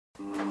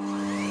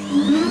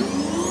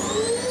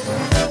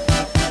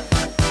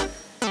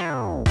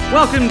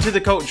Welcome to the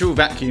Cultural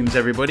Vacuums,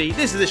 everybody.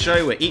 This is a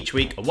show where each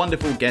week a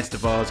wonderful guest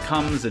of ours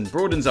comes and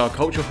broadens our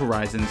cultural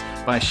horizons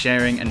by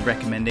sharing and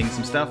recommending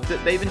some stuff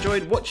that they've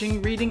enjoyed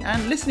watching, reading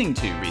and listening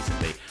to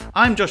recently.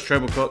 I'm Josh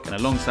Treblecock, and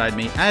alongside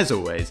me, as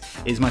always,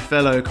 is my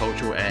fellow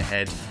cultural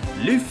airhead,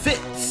 Lou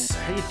Fitz.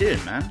 How you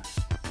doing, man?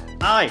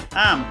 I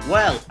am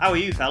well. How are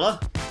you, fella?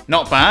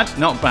 Not bad,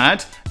 not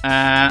bad.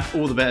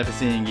 All the better for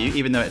seeing you,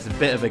 even though it's a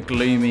bit of a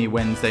gloomy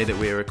Wednesday that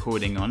we're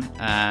recording on.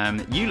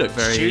 You look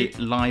very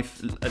life.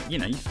 You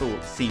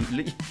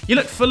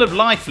look full of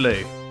life,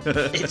 Lou.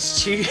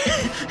 It's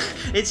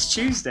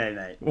Tuesday,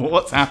 mate.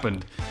 What's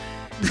happened?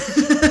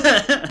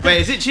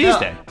 Wait, is it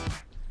Tuesday? No.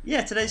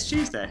 Yeah, today's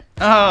Tuesday.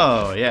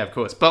 Oh, yeah, of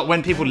course. But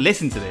when people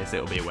listen to this,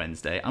 it'll be a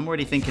Wednesday. I'm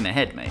already thinking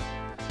ahead, mate.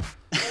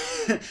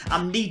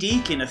 I'm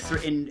knee-deep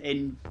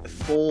in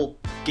 4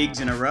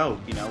 gigs in a row.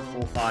 4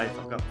 or 5.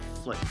 I've got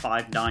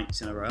 5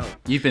 nights in a row.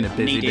 You've been a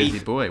busy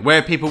boy.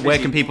 Where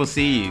can people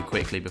see you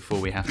quickly before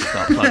we have to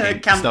start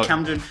plugging?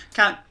 Camden.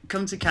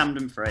 Come to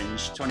Camden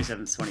Fringe,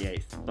 27th,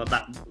 28th. But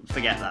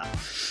forget that.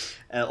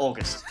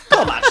 August.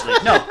 Come actually.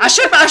 No, I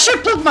should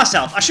plug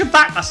myself. I should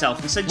back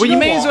myself and say. Well, you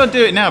may as well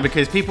do it now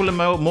because people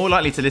are more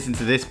likely to listen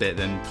to this bit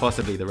than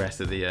possibly the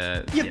rest of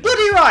the. You're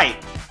bloody right.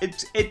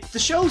 The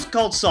show's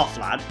called Soft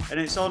Lad, and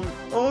it's on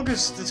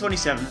August the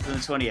 27th and the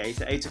 28th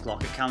at 8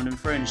 o'clock at Camden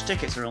Fringe.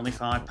 Tickets are only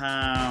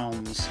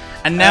 £5.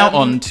 And now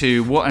on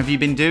to what have you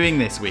been doing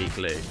this week,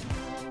 Lou?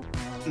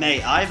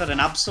 Mate, I've had an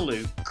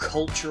absolute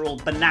cultural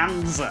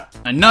bonanza.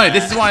 I know,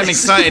 this is why I'm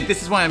excited.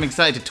 This is why I'm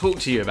excited to talk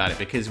to you about it,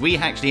 because we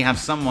actually have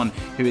someone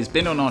who has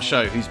been on our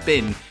show who's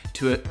been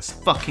to a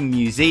fucking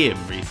museum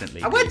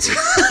recently. I went to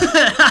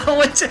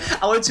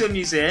a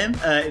museum.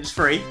 It was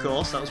free, of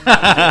course. That was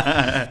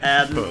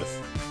of course.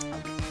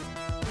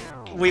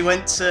 We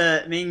went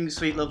to, me and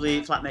sweet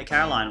lovely flatmate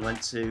Caroline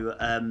went to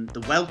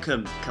the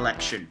Welcome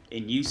collection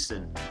in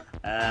Euston.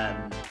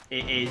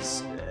 It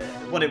is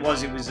what it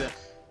was. It was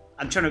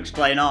I'm trying to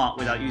explain art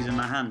without using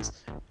my hands.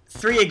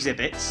 3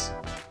 exhibits.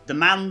 The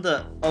man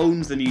that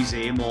owns the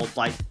museum, or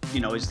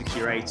is the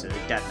curator,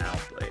 dead now,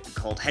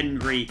 called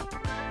Henry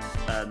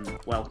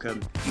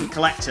Welcome,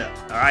 collector.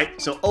 All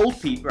right. So old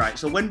people. Right.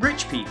 So when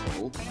rich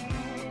people,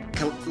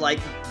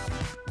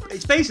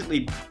 it's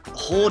basically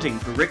hoarding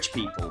for rich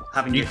people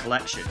having a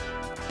collection.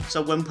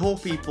 So when poor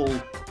people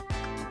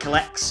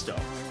collect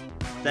stuff,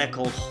 they're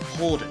called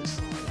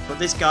hoarders. But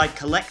this guy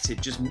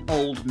collected just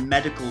old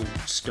medical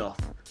stuff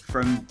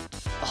from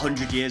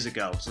 100 years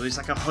ago. So it's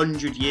like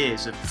 100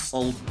 years of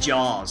old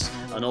jars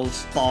and old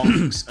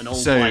bongs and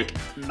old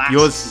masks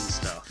and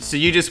stuff. So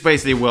you just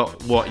basically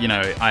what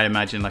I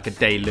imagine like a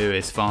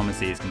Day-Lewis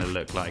pharmacy is going to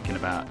look like in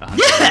about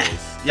 100 years.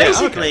 Yeah,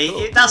 basically,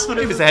 okay, cool. That's what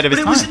it was. Ahead of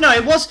its time.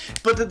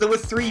 But there were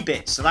 3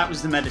 bits. So that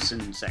was the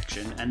medicine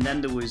section, and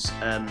then there was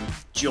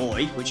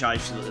joy, which I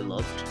absolutely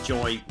loved.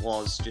 Joy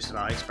was just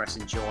about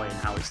expressing joy and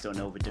how it's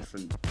done over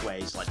different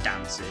ways, like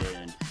dancing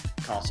and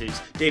cartoons.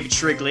 David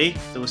Shrigley,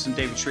 there was some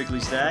David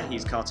Shrigley's there.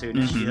 He's a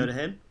cartoonist. You heard of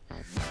him?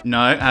 No,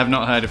 I have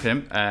not heard of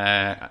him.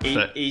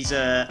 He's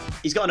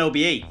got an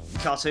OBE,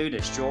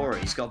 cartoonist, drawer.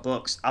 He's got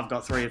books. I've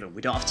got 3 of them.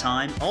 We don't have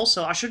time.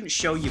 Also, I shouldn't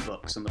show you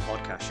books on the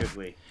podcast, should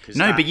we?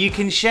 But you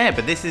can share.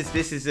 But this is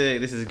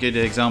a good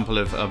example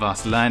of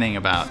us learning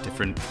about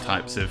different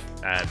types of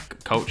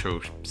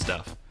cultural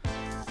stuff.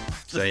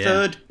 The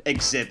third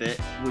exhibit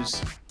was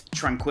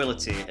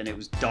Tranquility, and it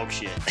was dog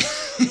shit.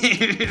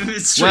 It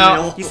was really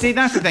awful. You see,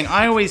 that's the thing.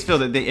 I always feel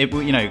that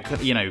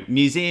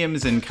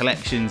museums and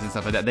collections and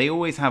stuff like that, they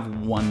always have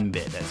one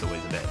bit that's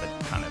always a bit of a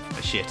kind of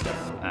a shit.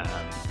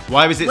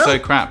 Why was it so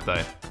crap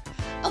though?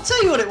 I'll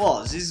tell you what it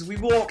was. Is we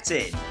walked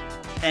in,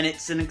 and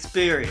it's an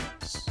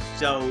experience.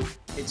 So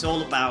it's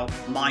all about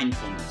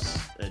mindfulness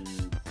and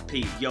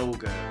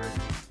yoga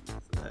and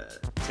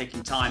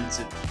taking time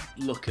to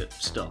look at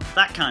stuff.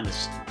 That kind of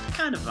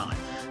vibe.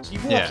 So you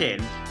walk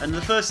in, and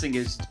the first thing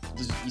is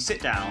you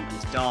sit down, and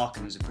it's dark,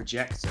 and there's a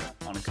projector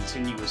on a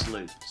continuous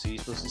loop. So you're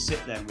supposed to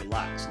sit there and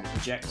relax, and the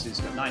projector's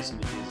got nice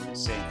images, and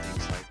it's saying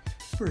things like,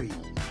 breathe.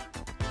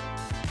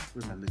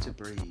 Remember to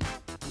breathe.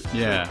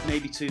 Yeah. For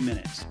maybe 2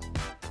 minutes.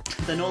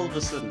 Then all of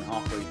a sudden,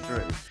 halfway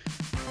through,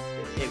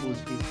 it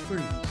was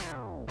breathe.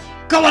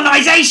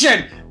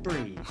 Colonization!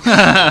 Breathe.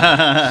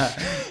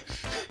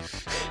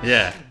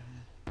 Yeah.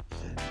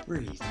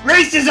 Breathe.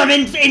 Racism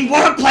in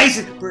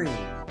workplaces! Breathe.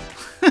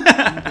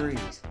 Breathe.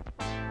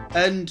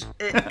 And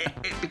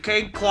it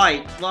became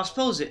quite... Well, I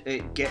suppose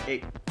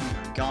it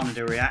garnered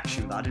a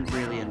reaction, but I didn't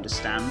really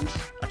understand.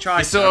 I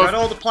read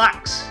all the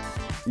plaques.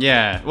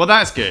 Yeah, well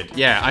that's good.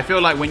 Yeah, I feel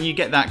like when you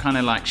get that kind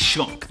of like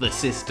shock the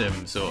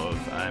system sort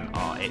of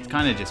art, it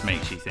kind of just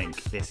makes you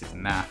think this is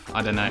naff.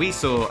 I don't know. We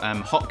saw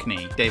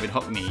David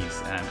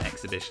Hockney's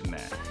exhibition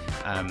there,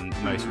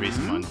 most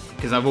recent one,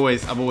 because I've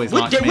always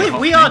liked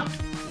Hockney.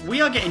 We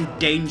are getting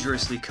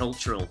dangerously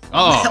cultural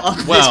on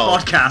this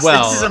podcast.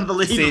 This is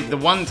unbelievable. See, the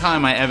one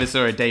time I ever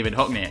saw a David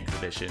Hockney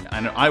exhibition,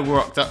 and I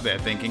walked up there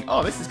thinking,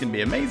 oh, this is going to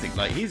be amazing.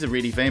 Like, he's a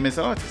really famous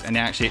artist. And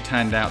actually, it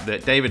turned out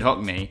that David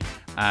Hockney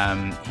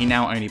he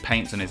now only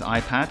paints on his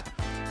iPad.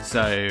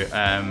 So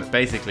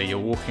basically, you're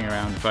walking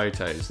around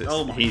photos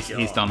that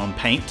he's done on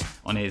Paint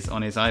on his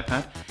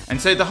iPad, and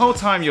so the whole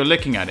time you're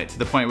looking at it to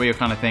the point where you're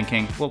kind of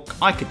thinking, well,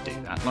 I could do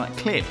that. Like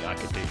clearly, I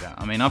could do that.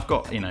 I mean, I've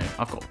got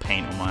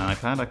Paint on my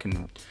iPad. I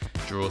can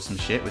draw some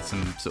shit with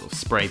some sort of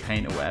spray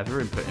paint or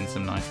whatever, and put in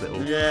some nice little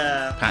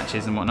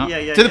patches and whatnot.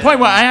 To the point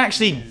where I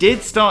actually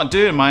did start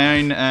doing my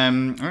own. I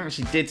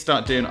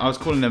was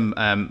calling them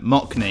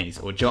mock knees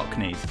or jock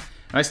knees.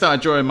 I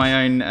started drawing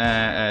my own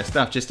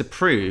stuff just to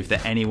prove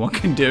that anyone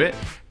can do it.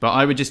 But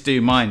I would just do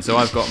mine. So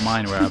I've got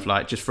mine where I've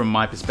like, just from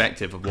my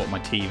perspective of what my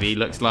TV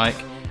looks like.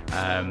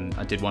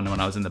 I did one when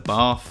I was in the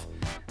bath.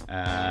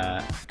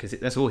 Because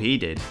that's all he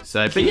did.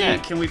 So,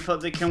 but can we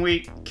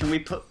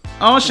put?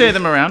 I'll share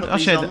them around. I'll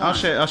share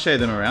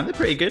them around. They're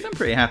pretty good. I'm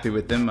pretty happy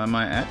with them, I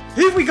might add.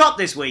 Who have we got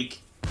this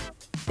week?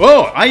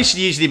 Oh, I should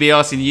usually be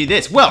asking you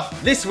this. Well,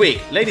 this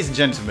week, ladies and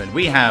gentlemen,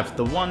 we have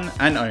the one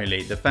and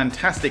only, the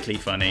fantastically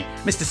funny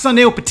Mr.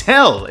 Sunil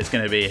Patel is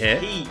going to be here.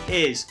 He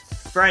is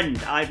friend.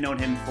 I've known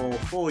him for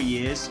 4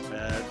 years.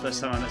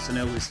 First time I met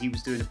Sunil was he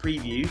was doing a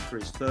preview for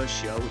his first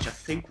show, which I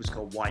think was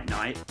called White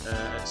Night,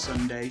 at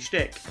Sunday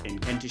Shtick in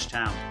Kentish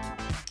Town.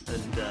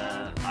 And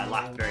I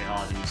laughed very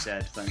hard and he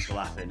said, thanks for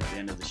laughing at the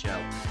end of the show.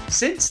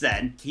 Since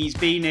then, he's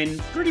been in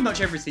pretty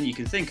much everything you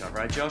can think of,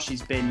 right, Josh?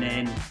 He's been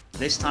in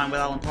This Time with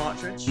Alan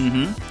Partridge.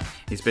 Mm-hmm.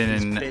 He's been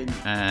in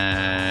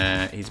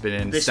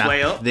This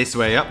Way Up. This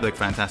Way Up, the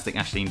fantastic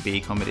Aisling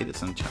B comedy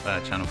that's on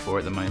Channel 4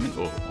 at the moment,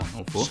 or on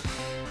all 4.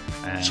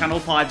 Channel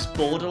 5's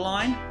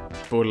Borderline.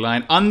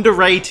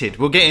 Underrated.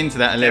 We'll get into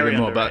that a little bit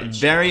more, but underrated.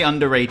 very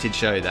underrated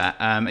show that.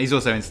 He's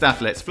also in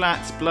Staff Let's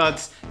Flats,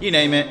 Bloods, you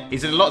name it.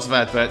 He's in lots of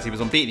adverts. He was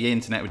on Beat the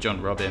Internet with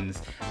John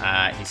Robbins.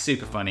 He's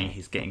super funny.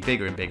 He's getting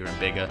bigger and bigger and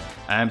bigger,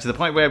 to the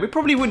point where we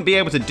probably wouldn't be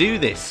able to do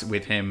this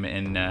with him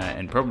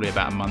in probably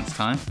about a month's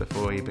time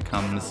before he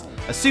becomes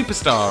a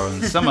superstar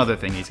on some other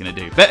thing he's going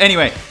to do. But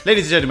anyway,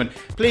 ladies and gentlemen,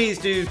 please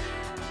do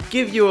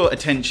give your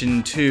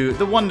attention to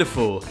the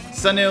wonderful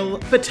Sunil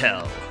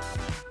Patel.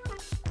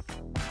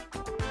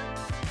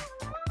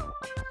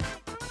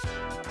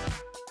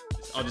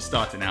 I'll just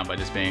start it now by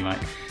just being like,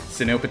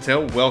 Sunil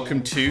Patel,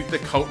 welcome to the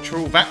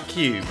Cultural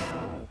Vacuum.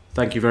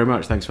 Thank you very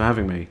much. Thanks for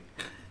having me.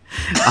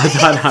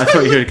 I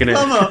thought you were going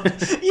to...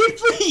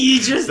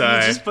 You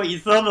just put your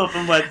thumb up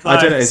and went, thanks.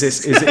 I don't know, is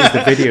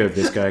the video of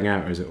this going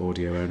out or is it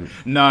audio only?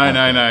 No,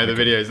 the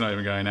video is not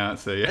even going out,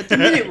 so yeah. At the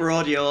minute we're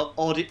audio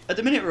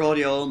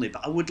only,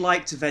 but I would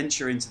like to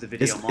venture into the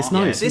video market. It's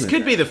nice, This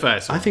could be the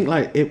first one. I think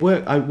like it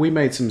worked. We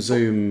made some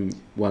Zoom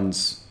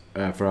ones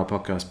for our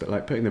podcast, but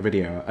like putting the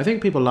video out, I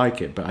think people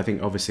like it, but I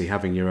think obviously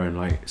having your own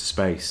like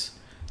space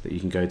that you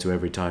can go to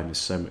every time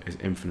is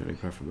infinitely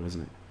preferable,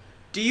 isn't it?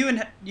 Do you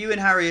and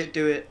Harriet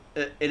do it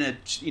in a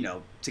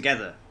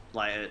together,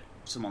 like at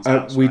someone's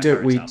house? We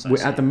do. We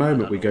at the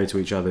moment we go to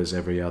each other's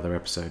every other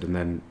episode, and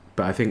then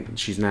but I think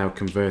she's now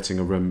converting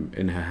a room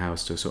in her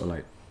house to a sort of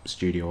like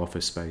studio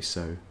office space,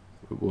 so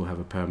we'll have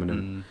a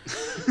permanent.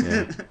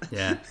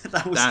 Yeah.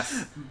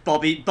 That's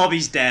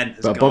Bobby's den.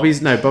 But Bobby's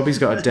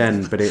got a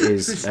den, but it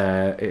is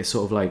it's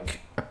sort of like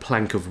a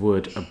plank of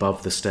wood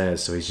above the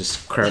stairs, so he's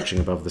just crouching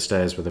above the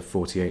stairs with a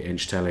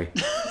 48-inch telly.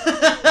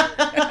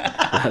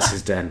 That's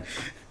his den.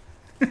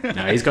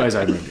 No, he's got his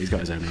own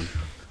room.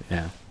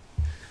 Yeah.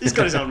 He's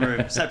got his own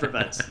room, separate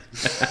beds.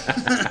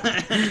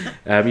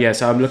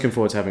 So I'm looking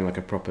forward to having like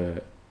a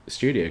proper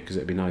studio, because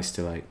it'd be nice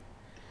to like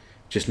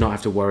just not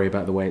have to worry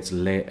about the way it's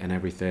lit and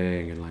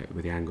everything, and like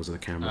with the angles of the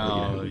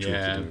camera, which we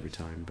have to do every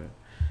time. But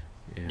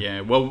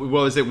Well,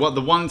 was it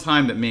the one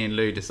time that me and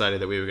Lou decided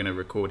that we were going to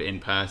record in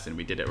person?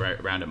 We did it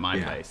around at my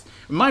place.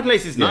 My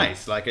place is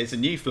nice. Like, it's a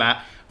new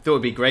flat. I thought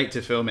it'd be great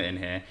to film it in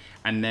here,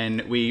 and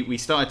then we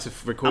started to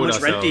record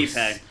ourselves. How much rent do you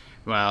pay?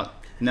 Well,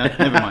 no,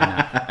 never mind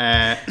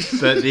that.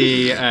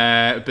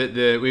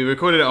 We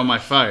recorded it on my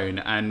phone,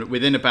 and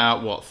within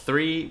about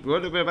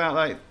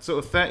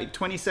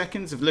 20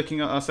 seconds of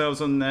looking at ourselves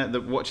on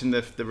watching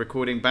the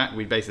recording back,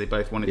 we basically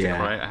both wanted to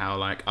cry at how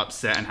like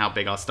upset and how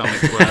big our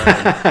stomachs were.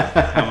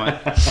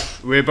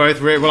 We're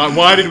like,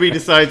 why did we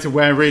decide to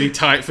wear really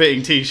tight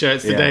fitting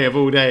t-shirts today of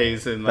all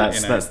days? And like,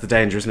 that's the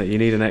danger, isn't it? You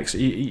need an extra.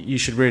 You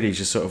should really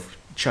just sort of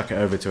chuck it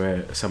over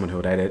to someone who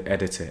would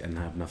edit it and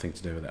have nothing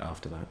to do with it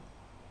after that.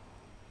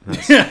 I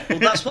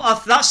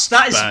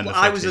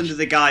was under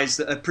the guise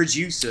that a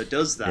producer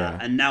does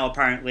that, and now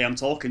apparently I'm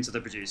talking to the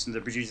producer, and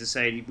the producer's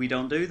saying we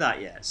don't do that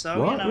yet.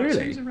 So what?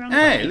 Really?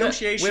 Hey, look,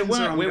 we're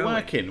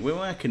working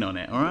on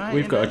it. All right.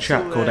 We've got a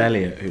chap called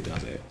Elliot who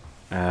does it,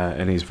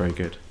 and he's very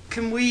good.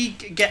 Can we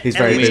get? He's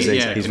very busy.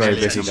 He's very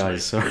busy,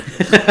 guys. Sorry.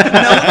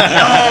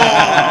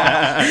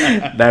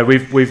 No,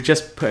 we've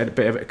just put a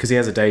bit of it because he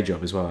has a day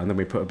job as well, and then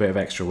we put a bit of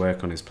extra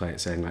work on his plate,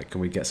 saying like,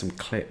 can we get some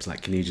clips?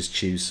 Like, can you just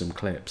choose some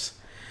clips?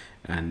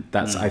 And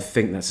I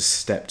think that's a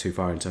step too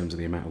far in terms of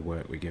the amount of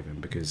work we give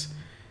him, because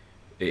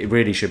it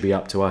really should be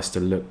up to us to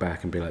look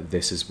back and be like,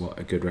 this is what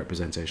a good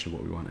representation of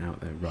what we want out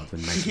there, rather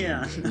than making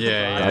him do it.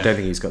 Yeah. I don't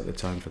think he's got the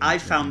time for that. I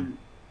found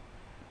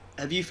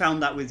Have you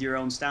found that with your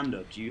own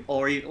stand-up?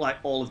 Or like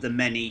all of the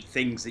many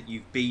things that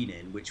you've been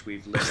in, which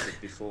we've listed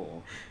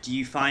before? Do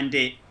you find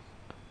it?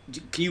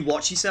 Can you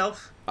watch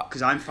yourself?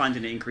 Because I'm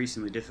finding it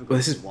increasingly difficult. Well,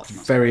 this is to watch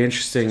myself. very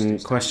interesting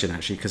question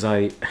actually, because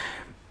I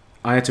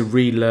had to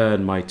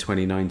relearn my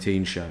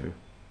 2019 show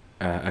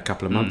a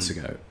couple of months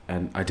ago,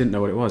 and I didn't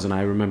know what it was, and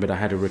I remembered I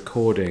had a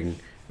recording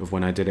of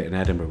when I did it in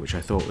Edinburgh, which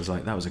I thought was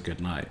like, that was a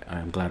good night.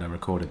 I'm glad I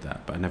recorded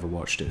that, but I never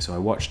watched it. So I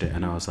watched it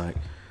and I was like,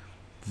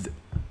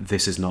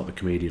 this is not the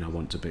comedian I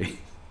want to be.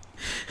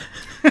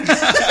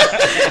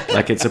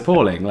 Like, it's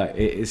appalling. Like,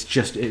 it's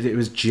just, it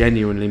was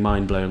genuinely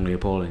mind-blowingly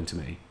appalling to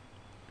me.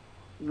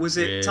 Was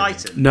it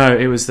Titan? No,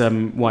 it was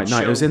White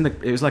Knight.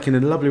 It was like in a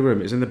lovely room.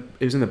 It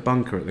was in the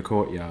bunker at the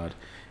Courtyard,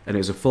 and it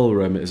was a full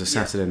room. It was a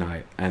Saturday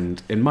night,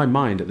 and in my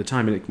mind at the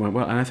time it went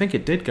well, and I think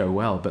it did go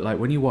well. But like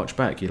when you watch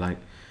back, you're like,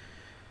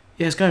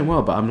 yeah, it's going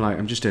well, but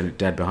I'm just doing it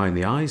dead behind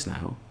the eyes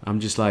now.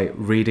 I'm just like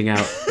reading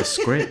out the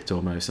script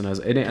almost, and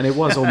it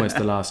was almost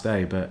the last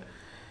day, but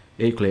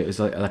equally it was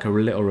like a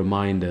little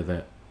reminder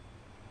that,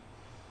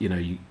 you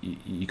know,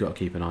 you got to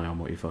keep an eye on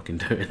what you're fucking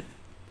doing.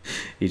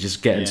 You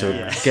just get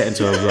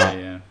into a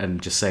rut and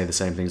just say the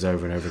same things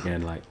over and over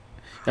again, like,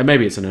 and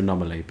maybe it's an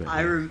anomaly, but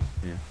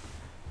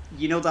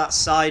you know that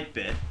side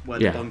bit where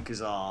the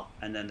bunkers are,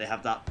 and then they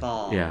have that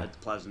bar at the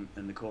Pleasant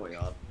in the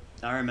Courtyard.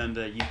 I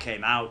remember you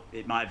came out,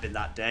 it might have been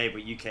that day,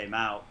 but you came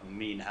out, and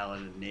me and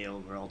Helen and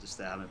Neil were all just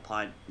there having a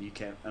pint, and you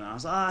came, and I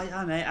was like,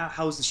 hi mate,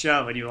 how's the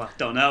show? And you were like,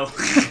 don't know.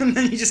 And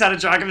then you just had a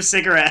drag of a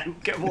cigarette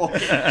and kept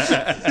walking.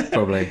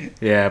 Probably.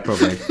 I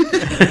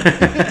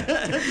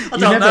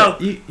don't know.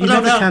 You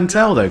never can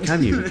tell though,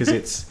 can you?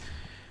 Because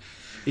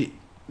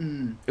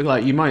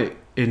like you might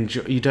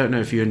enjoy, you don't know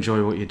if you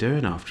enjoy what you're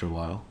doing after a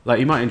while. Like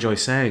you might enjoy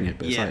saying it,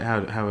 but it's like,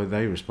 how are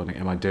they responding?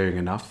 Am I doing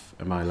enough?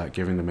 Am I like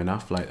giving them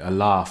enough? Like a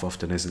laugh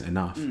often isn't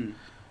enough.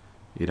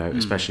 You know,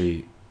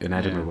 especially in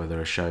Edinburgh where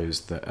there are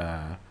shows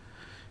that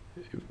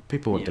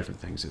people want different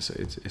things.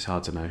 It's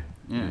hard to know.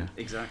 Yeah,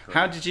 exactly.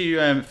 How did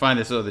you find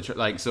this sort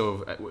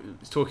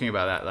of talking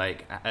about that,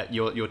 like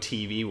your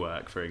TV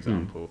work, for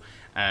example?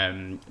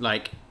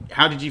 Like,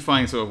 how did you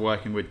find sort of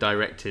working with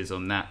directors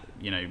on that?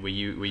 You know, were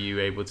you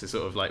able to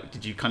sort of like,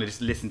 did you kind of just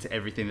listen to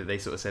everything that they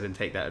sort of said and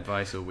take that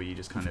advice, or were you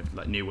just kind of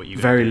like knew what you?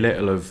 Very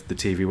little of the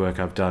TV work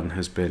I've done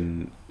has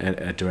been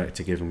a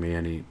director giving me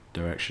any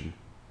direction.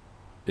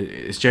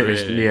 It's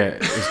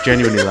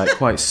genuinely like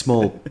quite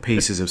small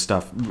pieces of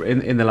stuff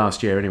in the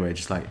last year anyway,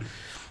 just like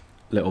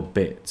little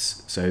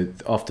bits. So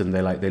often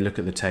they look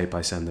at the tape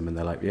I send them and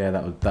they're like,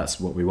 that's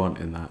what we want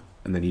in that,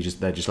 and then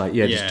they're just like,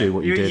 just do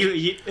what you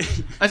did.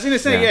 I was gonna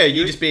say,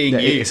 you're just being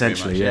you,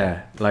 essentially,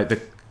 like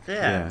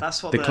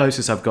that's what the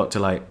closest I've got to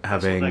like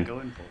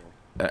having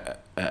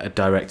a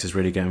directors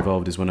really get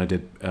involved is when I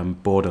did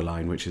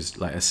Borderline, which is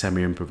like a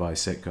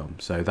semi-improvised sitcom.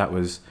 So that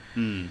was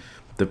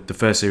the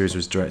first series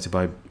was directed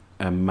by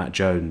Matt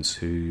Jones,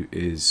 who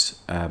is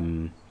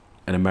an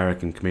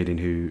American comedian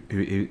who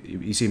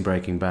you've seen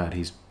Breaking Bad.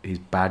 He's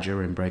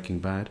Badger in Breaking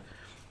Bad.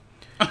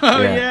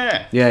 Oh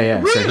yeah.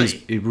 Really? So he's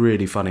a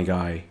really funny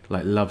guy,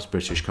 like loves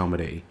British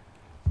comedy,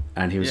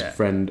 and he was a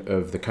friend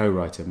of the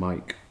co-writer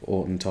Mike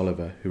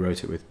Orton-Tolliver, who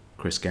wrote it with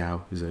Chris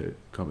Gow, who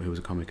was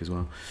a comic as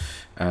well.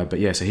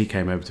 So he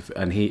came over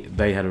and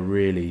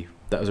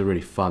that was a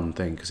really fun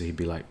thing, because he'd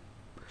be like,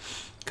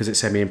 because it's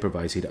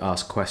semi-improvised, he'd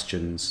ask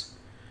questions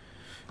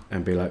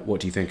and be like, what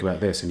do you think about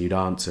this? And you'd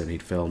answer, and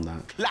he'd film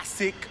that.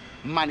 Classic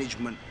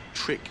management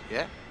trick,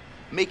 yeah?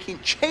 Making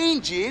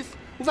changes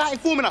without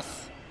informing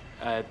us.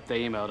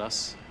 They emailed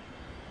us.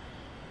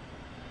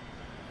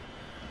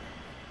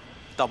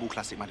 Double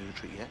classic management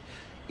trick, yeah?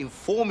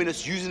 Informing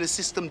us using a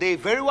system they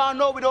very well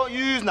know we don't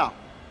use now.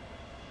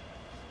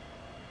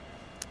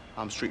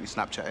 I'm strictly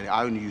Snapchat,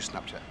 I only use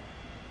Snapchat.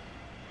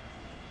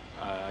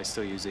 I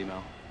still use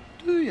email.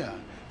 Do ya?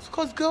 It's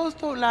because girls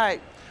don't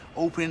like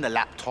opening the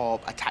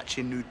laptop,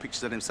 attaching nude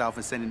pictures of themselves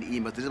and sending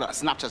emails. They're like,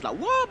 Snapchat's like,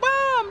 whoa,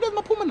 bam, there's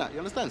my woman that. You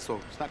understand? So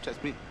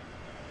Snapchat's me.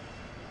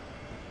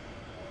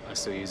 I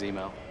still use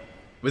email.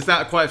 Was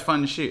that quite a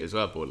fun shoot as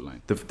well,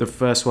 Borderline? The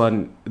first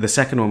one, the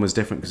second one was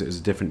different because it was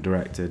a different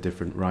director,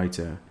 different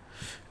writer,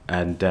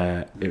 and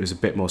it was a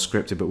bit more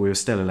scripted, but we were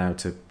still allowed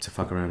to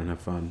fuck around and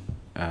have fun.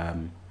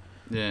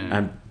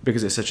 And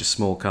because it's such a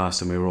small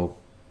cast and we were all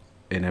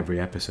in every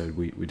episode,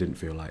 we didn't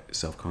feel like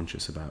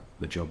self-conscious about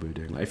the job we were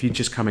doing. Like if you're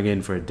just coming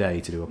in for a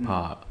day to do a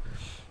part,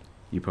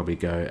 you probably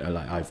go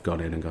like, I've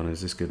gone in and gone,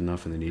 is this good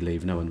enough? And then you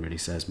leave, no one really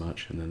says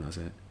much, and then that's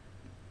it.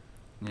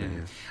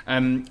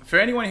 For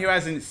anyone who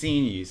hasn't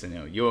seen you,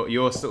 Sunil,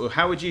 your sort of,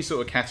 how would you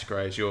sort of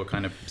categorize your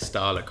kind of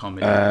style of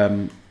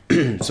comedy?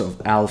 Sort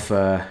of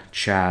alpha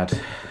Chad.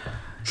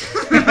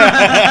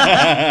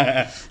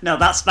 No,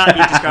 that's that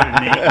you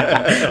describing me.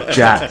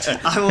 Jacked.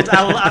 I will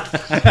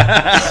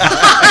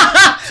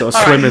sort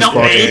of swimmer's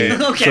body.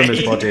 Okay.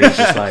 Swimmer's body is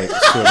just like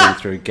swimming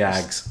through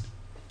gags.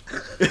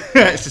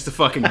 It's just a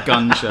fucking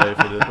gun show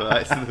for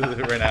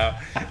the renown.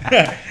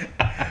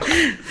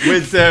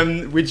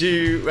 Would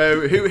you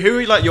who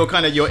are like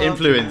your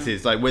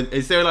influences? Like,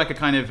 is there like a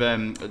kind of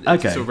to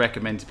sort of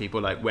recommend to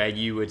people, like where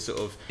you would sort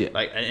of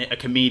like a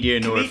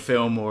comedian or a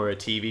film or a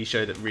TV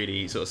show that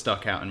really sort of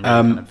stuck out and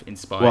really kind of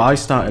inspired? Well, I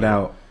started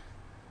out.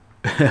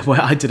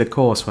 Well, I did a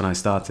course when I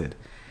started.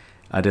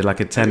 I did like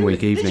a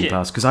 10-week evening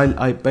class because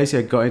I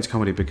basically got into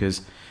comedy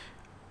because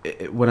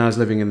when I was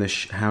living in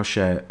this house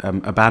share,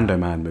 a bando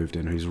man moved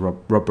in who's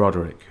Rob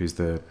Broderick, who's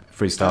the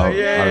freestyle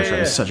Irish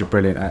rapper. He's such a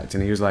brilliant act,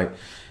 and he was like,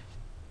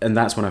 and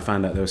that's when I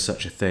found out there was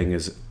such a thing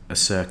as a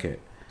circuit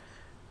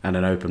and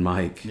an open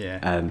mic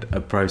and a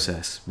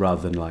process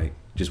rather than like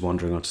just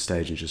wandering onto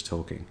stage and just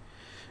talking.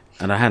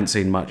 And I hadn't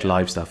seen much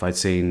live stuff. I'd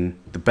seen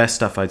the best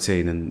stuff I'd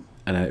seen, and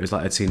it was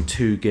like I'd seen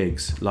 2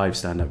 gigs, live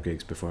stand-up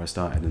gigs before I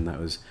started, and that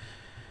was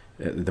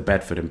at the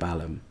Bedford in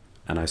Balham.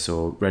 And I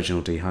saw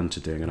Reginald D. Hunter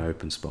doing an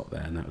open spot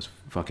there, and that was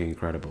fucking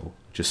incredible.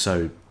 Just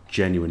so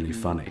genuinely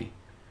funny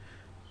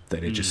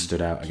that it just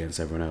stood out against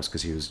everyone else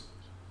because he was.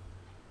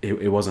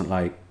 It wasn't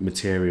like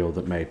material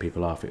that made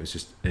people laugh. It was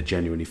just a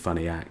genuinely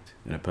funny act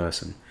in a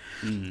person.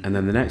 And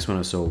then the next one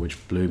I saw,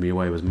 which blew me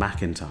away, was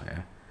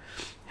McIntyre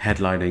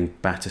headlining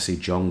Battersea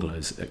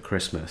Jongleurs at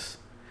Christmas,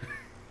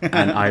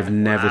 and I've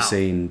never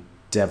seen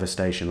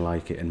devastation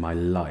like it in my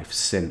life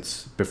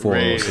since. Before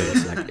or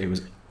since, like it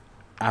was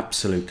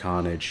absolute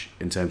carnage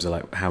in terms of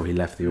like how he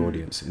left the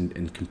audience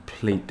in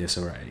complete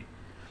disarray,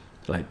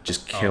 like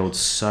just killed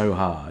so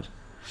hard.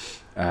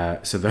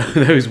 So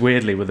those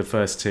weirdly were the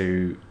first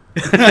 2.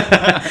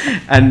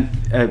 And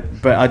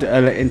but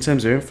in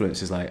terms of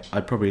influences, like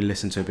I'd probably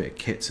listened to a bit of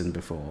Kitson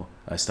before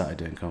I started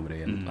doing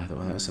comedy, and I thought,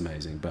 well, that's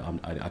amazing, but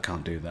I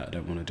can't do that. I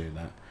don't want to do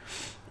that.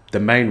 The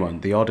main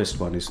one, the oddest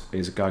one,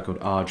 is a guy called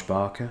Arj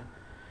Barker.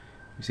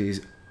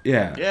 He's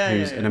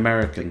an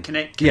American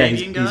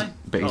Canadian guy,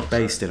 but he's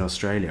based in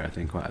Australia, I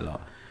think, quite a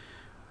lot.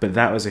 But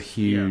that was a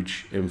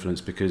huge influence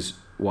because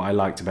what I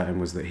liked about him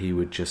was that he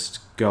would just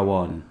go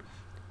on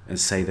and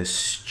say the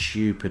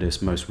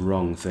stupidest, most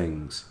wrong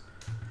things.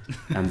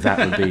 And that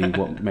would be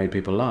what made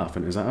people laugh.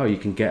 And it was like, oh, you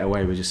can get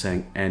away with just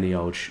saying any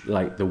old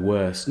like the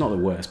worst, not the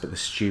worst, but the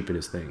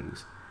stupidest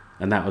things.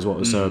 And that was what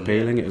was so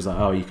appealing. It was like,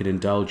 oh, you could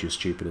indulge your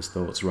stupidest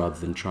thoughts rather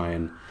than try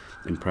and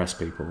impress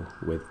people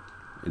with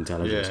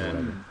intelligence or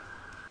whatever.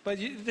 But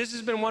this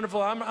has been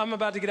wonderful. I'm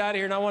about to get out of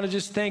here, and I want to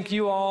just thank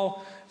you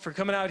all for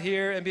coming out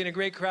here and being a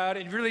great crowd.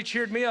 It really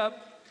cheered me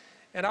up.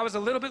 And I was a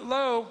little bit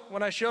low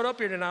when I showed up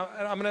here tonight.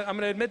 I'm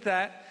gonna admit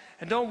that.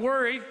 And don't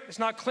worry, it's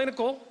not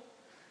clinical.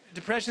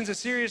 Depression's a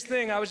serious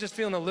thing. I was just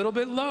feeling a little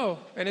bit low,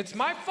 and it's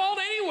my fault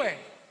anyway.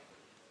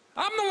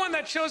 I'm the one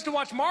that chose to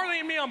watch Marley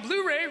and Me on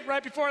Blu-ray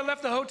right before I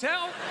left the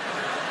hotel.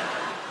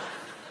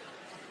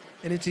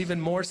 And it's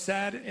even more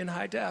sad in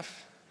high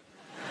def.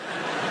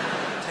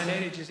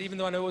 1080, just even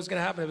though I know what was going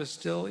to happen, it was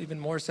still even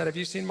more sad. Have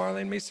you seen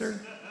Marley and Me, sir?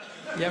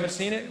 You haven't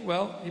seen it?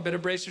 Well, you better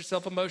brace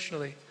yourself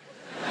emotionally,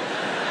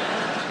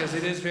 because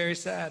it is very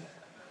sad.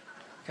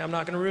 Okay, I'm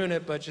not going to ruin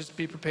it, but just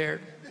be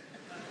prepared.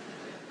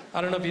 I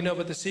don't know if you know,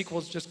 but the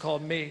sequel's just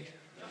called Me.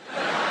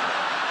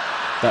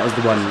 That was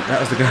the one. That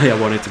was the guy I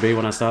wanted to be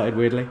when I started.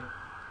 Weirdly,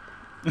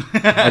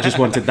 I just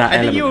wanted that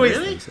element. You always,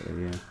 really?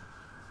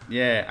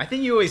 Yeah, I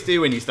think you always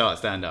do when you start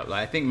stand up.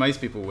 Like I think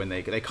most people when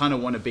they kind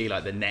of want to be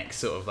like the next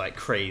sort of like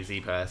crazy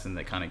person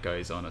that kind of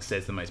goes on or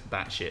says the most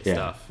batshit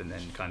stuff, and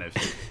then kind of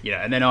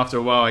and then after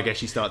a while, I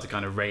guess you start to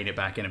kind of rein it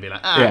back in and be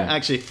like,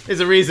 actually, there's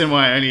a reason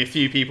why only a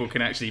few people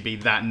can actually be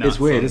that nuts. It's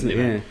weird, isn't it?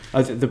 Yeah,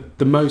 I think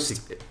the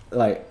most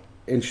like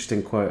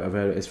interesting quote I've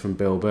heard is from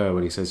Bill Burr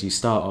when he says, you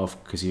start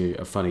off because you're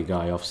a funny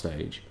guy off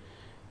stage,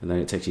 and then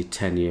it takes you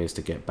 10 years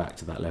to get back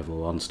to that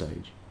level on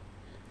stage.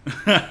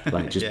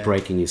 Like just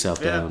breaking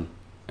yourself down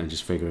and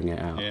just figuring it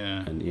out.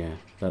 And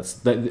that's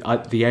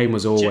the aim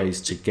was always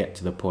to get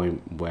to the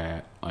point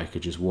where I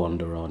could just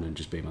wander on and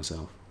just be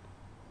myself.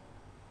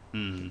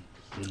 I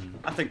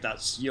think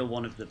you're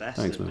one of the best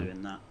at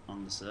doing that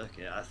on the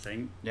circuit, I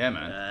think. Yeah,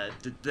 man.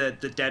 The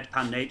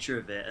deadpan nature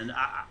of it, and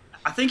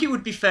I think it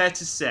would be fair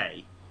to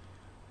say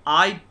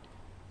I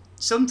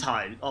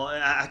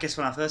guess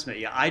when I first met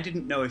you, I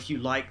didn't know if you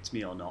liked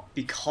me or not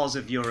because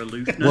of your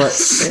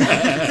aloofness. I've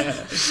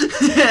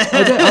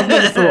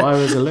never thought I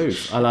was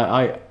aloof.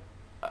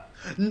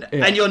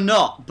 And you're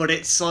not, but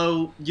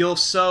you're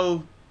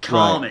so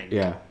calming. Right,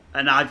 yeah.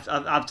 And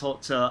I've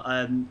talked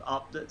to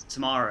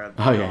Tamara,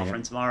 our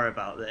friend Tamara,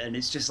 about it, and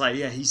it's just like,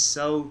 he's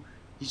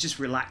just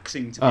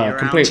relaxing to be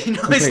around.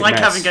 It's like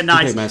having a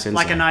nice,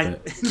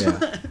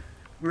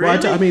 Really?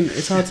 Well, I mean,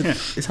 it's hard to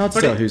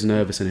tell who's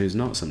nervous and who's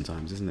not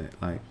sometimes, isn't it?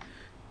 Like,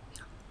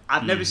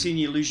 I've never seen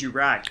you lose your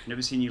rag.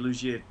 Never seen you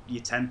lose your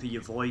temper,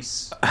 your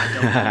voice.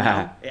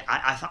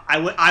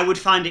 I would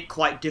find it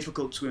quite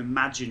difficult to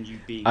imagine you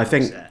being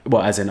upset.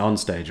 Well, as in on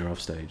stage or off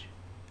stage,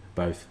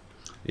 both.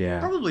 Yeah,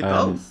 probably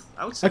both.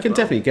 I can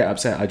definitely get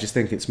upset. I just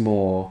think it's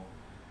more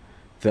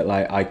that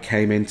like I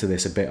came into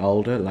this a bit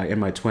older. Like in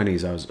my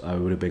 20s, I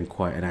would have been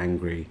quite an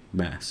angry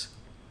mess.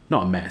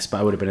 Not a mess, but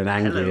I would have been an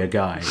angrier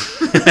guy.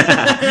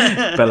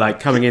 But like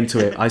coming into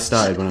it, I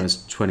started when I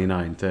was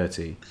 29,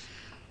 30.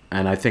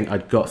 And I think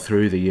I'd got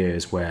through the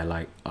years where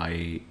like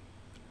I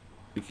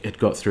had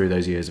got through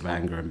those years of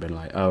anger and been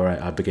like, oh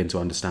right, I begin to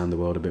understand the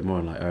world a bit more,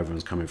 and like, oh,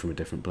 everyone's coming from a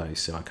different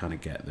place, so I kind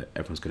of get that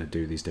everyone's going to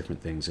do these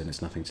different things and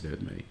it's nothing to do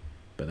with me.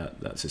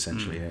 But that's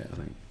essentially it, I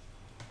think.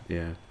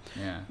 Yeah.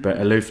 But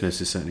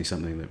aloofness is certainly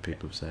something that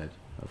people have said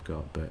I've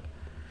got, but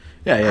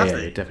yeah,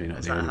 definitely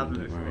not the only one,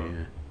 don't worry.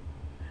 Yeah.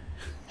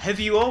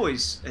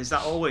 Has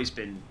that always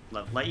been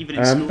like even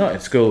in school? Not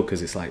at school,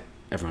 because it's like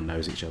everyone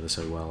knows each other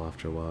so well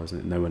after a while, isn't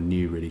it? No one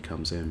new really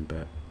comes in,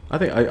 but I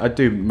think I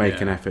do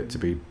make an effort to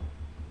be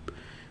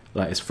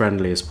like as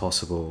friendly as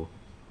possible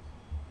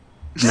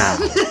now.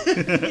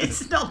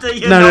 It's not that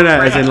you're no,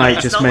 not as in like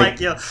it's just not make like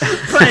you're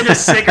putting a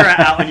cigarette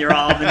out on your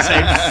arm and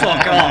saying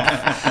fuck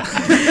off.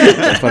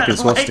 a fucking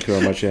swastika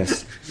on my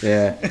chest.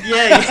 Yeah,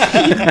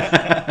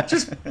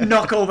 just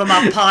knock over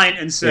my pint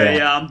and say,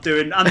 yeah, I'm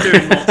doing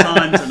more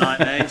time tonight,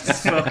 mate.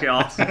 Fuck it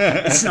off.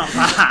 It's not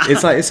that.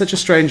 It's such a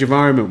strange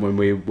environment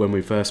when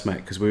we first met,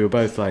 because we were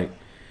both like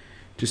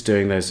just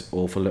doing those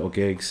awful little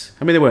gigs.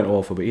 I mean, they weren't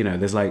awful, but you know,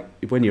 there's like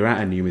when you're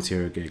at a new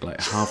material gig,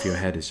 like half your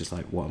head is just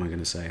like, what am I going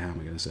to say? How am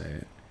I going to say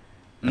it?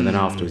 And then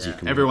afterwards, you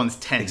can everyone's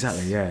tense.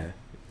 Exactly, yeah.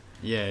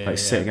 Yeah,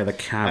 sitting at the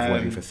cab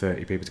waiting for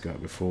 30 people to go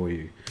up before you.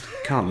 You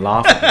can't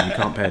laugh at them, you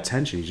can't pay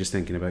attention, you're just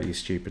thinking about your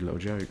stupid little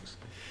jokes.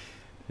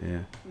 Yeah.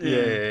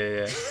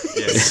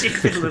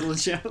 Stupid little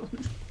joke.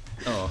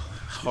 Oh,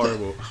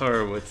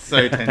 horrible. It's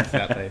so tense,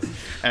 that place.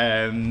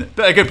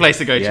 But a good place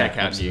to go check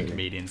out new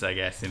comedians, I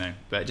guess, you know.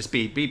 But just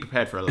be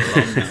prepared for a long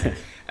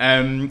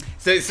night.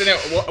 So now,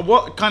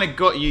 what kind of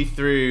got you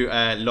through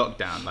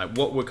lockdown? Like,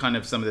 what were kind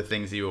of some of the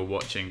things that you were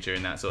watching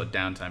during that sort of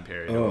downtime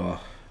period?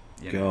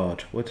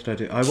 God, what did I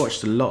do? I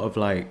watched a lot of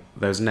like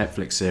those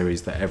Netflix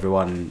series that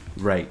everyone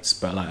rates,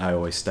 but like I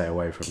always stay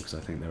away from because I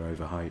think they're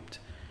overhyped.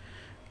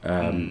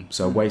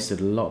 So I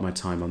wasted a lot of my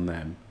time on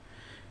them.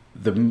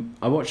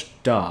 I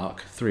watched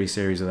Dark, 3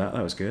 series of that.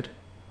 That was good.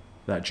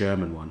 That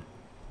German one.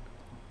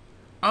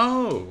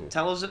 Oh,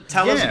 tell us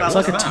about it's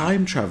like a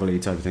time travel-y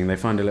type of thing. They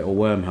find a little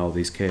wormhole,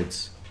 these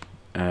kids,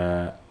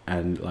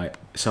 and like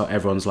so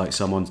everyone's like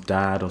someone's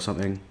dad or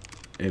something.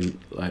 In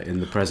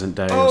the present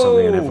day or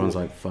something, and everyone's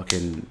like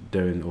fucking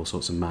doing all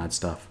sorts of mad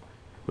stuff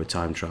with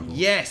time travel.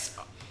 Yes,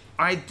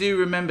 I do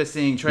remember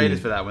seeing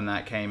trailers for that when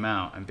that came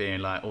out and being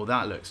like, "Oh,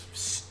 that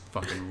looks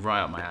fucking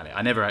right up my alley."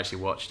 I never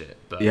actually watched it,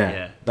 but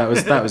yeah. that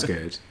was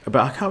good. But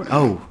I can't.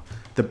 Oh,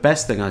 the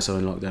best thing I saw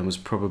in lockdown was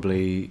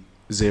probably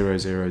 000,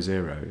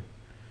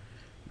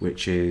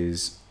 which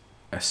is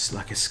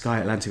like a Sky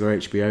Atlantic or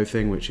HBO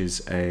thing, which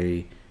is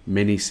a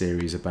mini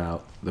series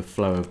about the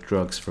flow of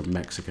drugs from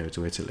Mexico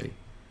to Italy.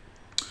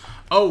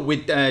 Oh,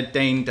 with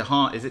Dane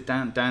DeHaan. Is it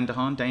Dan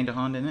DeHaan? Dane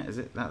DeHaan in it? Is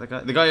it that the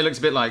guy? The guy who looks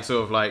a bit like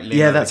sort of like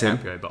Leonardo that's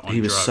DiCaprio, him. but on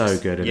he was drugs.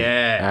 so good in it.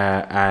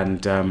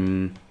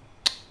 And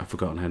I've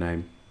forgotten her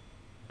name.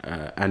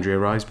 Andrea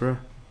Riseborough.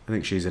 I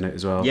think she's in it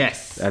as well.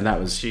 Yes. And that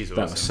was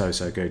awesome.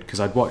 so good,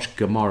 because I'd watched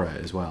Gomorrah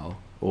as well,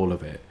 all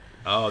of it.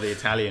 Oh, the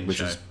Italian which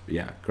show. is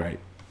great.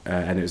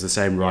 And it was the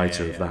same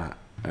writer of that.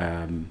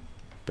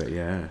 But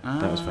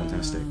that was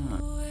fantastic.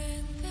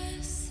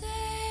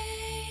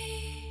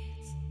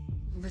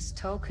 This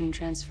token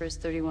transfers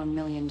 $31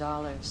 million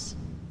as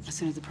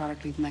soon as the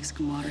product leaves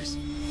Mexican waters.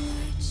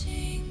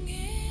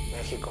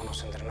 México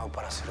nos entrenó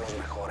para ser los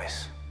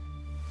mejores,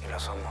 y lo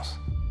somos.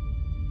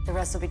 The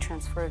rest will be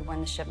transferred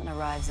when the shipment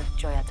arrives at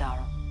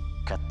Gioiadaro.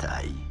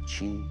 Cattai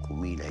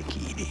 5.000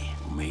 chili,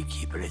 make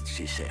I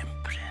prezzi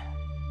sempre.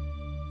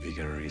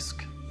 Bigger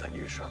risk than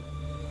usual.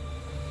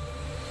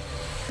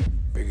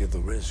 Bigger the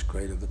risk,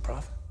 greater the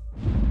profit.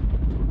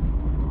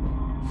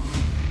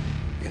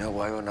 You know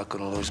why we're not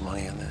going to lose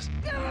money on this?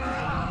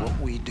 What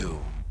we do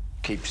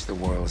keeps the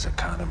world's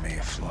economy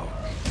afloat.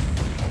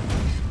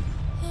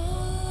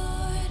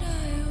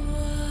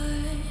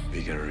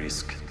 Bigger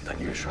risk than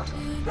usual.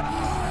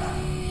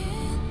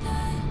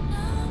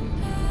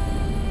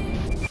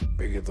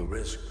 Bigger the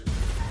risk,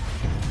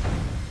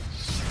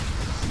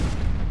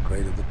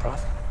 greater the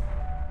profit.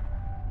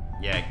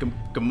 Yeah,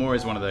 Gomorrah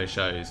is one of those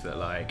shows that,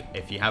 like,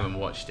 if you haven't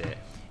watched it,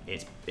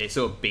 it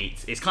sort of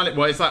beats. It's kind of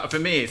it's like, for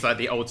me, it's like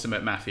the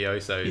ultimate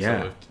mafioso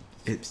sort of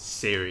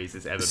series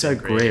that's ever been so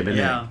created. grim,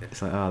 isn't it?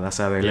 It's like, that's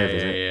how they live,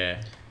 isn't it?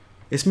 Yeah.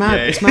 It's mad.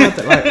 Yeah. It's mad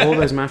that like all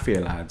those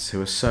mafia lads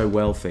who are so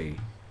wealthy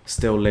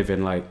still live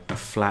in like a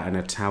flat in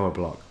a tower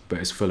block, but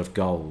it's full of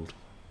gold,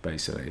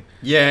 basically.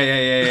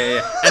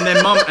 Yeah. And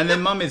their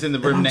mum is in the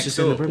room next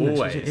door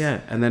always. Yeah,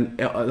 and then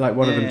like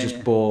one of them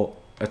just bought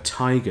a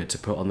tiger to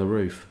put on the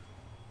roof.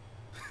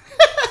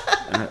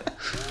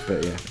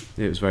 But yeah,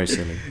 it was very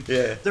silly.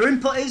 Yeah, they're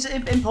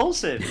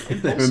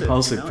impulsive. They're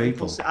impulsive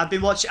people. Impulsive.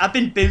 I've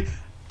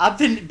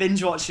been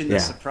binge watching The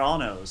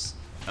Sopranos.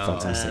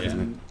 Fantastic, isn't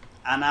it?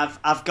 And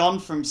I've gone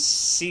from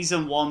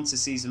season 1 to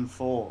season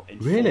 4 in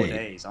 4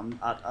 days.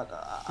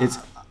 It's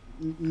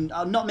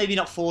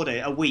not 4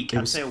 days, a week.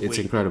 I'd say a week. It's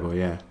incredible,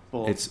 yeah.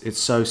 But it's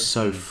so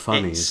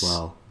funny as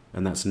well,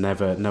 and that's no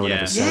one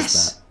ever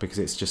says that, because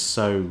it's just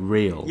so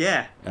real.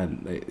 Yeah,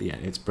 and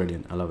it's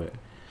brilliant. I love it.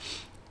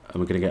 And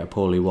we're gonna get a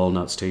Paulie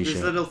Walnuts t-shirt.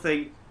 This little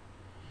thing.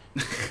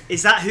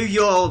 Is that who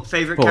your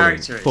favourite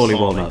character is? Paulie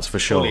Walnuts for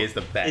sure. Paulie is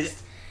the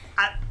best.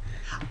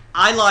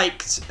 I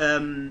liked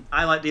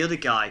the other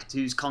guy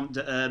who's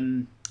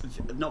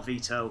not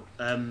Vito,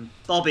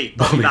 Bobby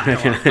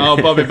Baccarat. Oh,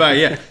 Bobby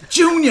Bay, yeah.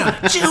 Junior.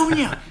 What are you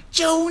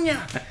doing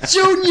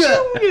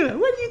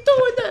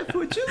that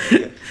for,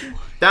 Junior?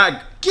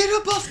 Get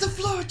up off the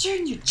floor,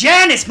 Junior.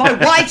 Janice, my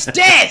wife's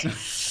dead.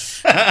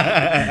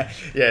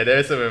 Yeah,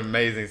 there's some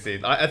amazing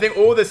scenes. I think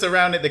all the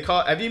surrounding the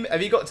car. Have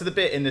you got to the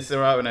bit in the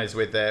Serranos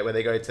with where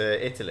they go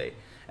to Italy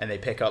and they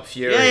pick up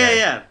Furio?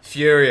 Yeah.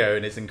 Furio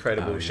in his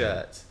incredible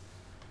shirt.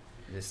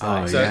 So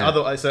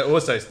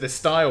also the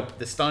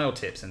style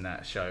tips in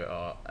that show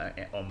are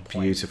on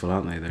point. Beautiful,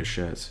 aren't they? Those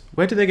shirts.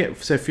 Where do they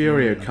get? So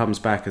Furio comes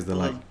back as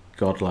the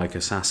godlike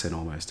assassin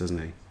almost, doesn't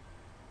he?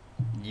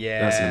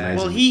 Yeah. That's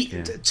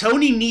amazing. Well,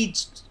 Tony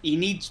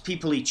needs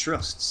people he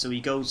trusts, so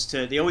he goes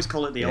to. They always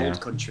call it the old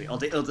country or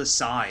the other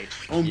side.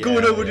 I'm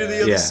going over to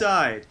the other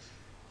side.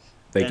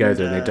 They go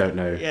there and they don't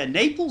know. Yeah,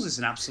 Naples is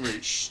an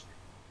absolute shit.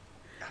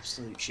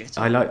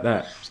 I like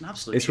that.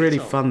 It's really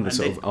fun, the and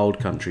sort of old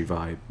country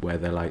vibe where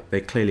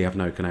they clearly have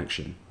no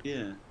connection.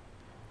 Yeah.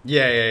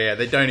 Yeah.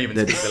 They don't even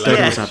speak the Don't know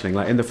language. what's happening.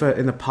 Like in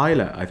the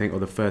pilot, I think, or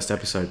the first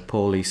episode,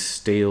 Paulie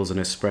steals an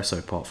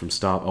espresso pot from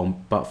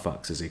on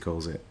Buttfucks, as he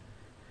calls it.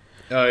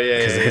 Oh yeah,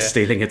 because they're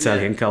stealing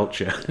Italian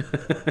culture.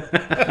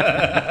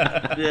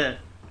 Yeah,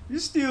 you're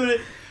stealing it.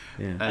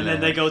 Yeah. And then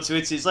they go to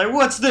Italy. It's like,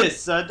 what's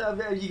this?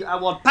 I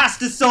want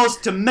pasta sauce,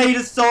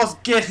 tomato sauce.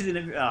 Get it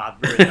in.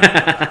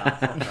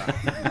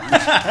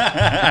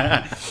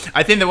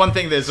 I think the one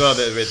thing as well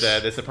that with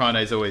the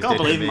Sopranos always Can't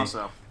did believe for me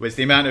myself. was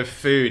the amount of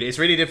food. It's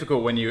really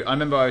difficult when I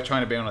remember I was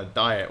trying to be on a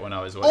diet when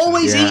I was watching.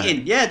 Always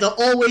eating. Yeah, they're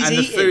always and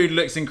eating. the food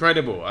looks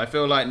incredible. I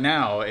feel like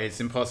now it's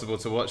impossible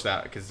to watch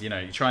that because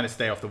you're trying to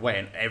stay off the weight,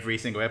 and every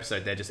single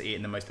episode they're just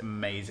eating the most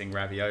amazing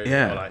ravioli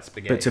or like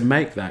spaghetti. But to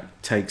make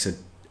that takes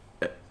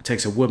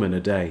a woman a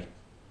day.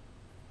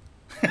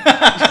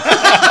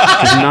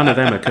 Because none of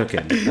them are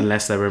cooking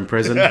unless they're in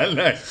prison.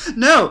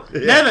 No,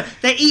 never.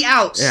 They eat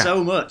out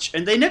so much,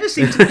 and they never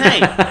seem to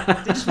pay.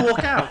 They just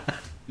walk out.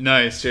 No,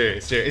 it's true.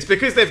 It's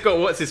because they've got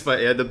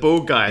the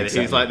bald guy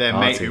who's like their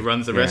mate who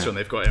runs the restaurant.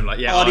 They've got him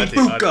like Artie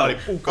Bucco.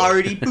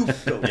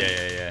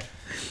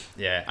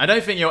 Yeah. I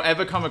don't think you'll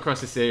ever come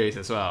across a series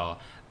as well.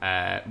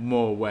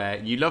 More where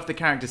you love the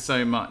characters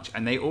so much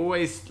and they're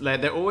always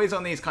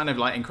on these kind of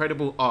like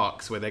incredible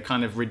arcs where they're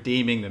kind of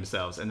redeeming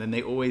themselves, and then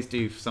they always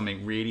do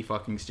something really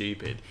fucking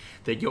stupid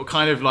that you're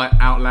kind of like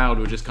out loud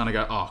will just kind of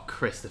go, oh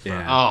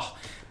Christopher, oh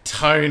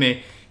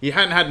Tony, you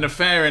hadn't had an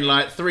affair in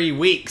like 3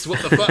 weeks,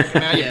 what the fuck?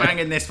 Now you're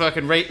banging this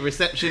fucking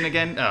reception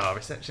again. Oh,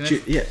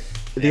 receptionist.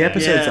 The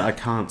episodes that I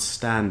can't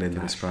stand in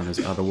The Sopranos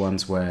are the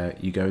ones where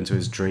you go into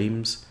his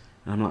dreams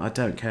and I'm like, I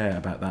don't care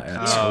about that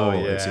at all.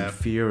 It's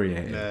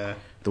infuriating.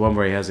 The one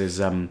where he has his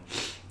in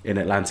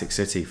Atlantic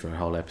City for a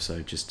whole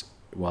episode, just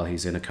while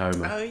he's in a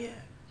coma. Oh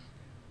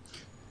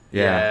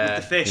yeah.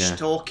 With the fish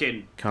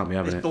talking. Can't be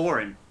having it. It's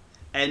boring.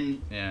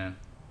 And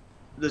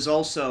there's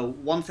also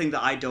one thing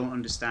that I don't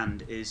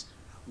understand is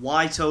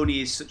why Tony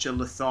is such a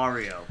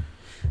Lothario.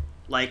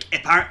 Like,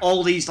 apparently,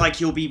 all these, like,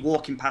 he'll be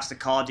walking past a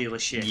car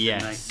dealership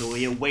and like,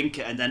 he'll wink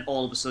at, and then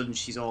all of a sudden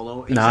she's all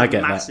over. He's I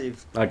get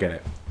massive that. I get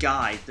it.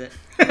 Guy that.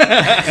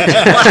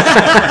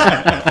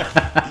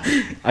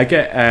 I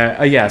get.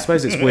 I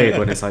suppose it's weird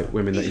when it's like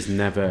women that he's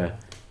never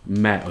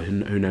met or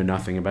who know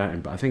nothing about him.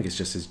 But I think it's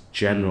just his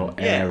general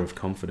air of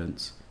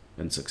confidence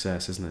and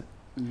success, isn't it?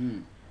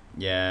 Mm-hmm.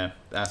 Yeah,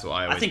 that's what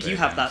I think you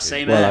have that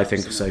same. Well, I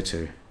think so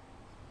too.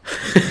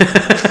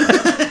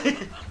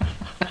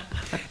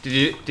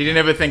 Did you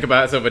never think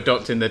about sort of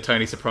adopting the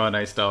Tony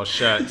Soprano style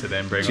shirt to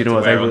then bring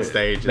on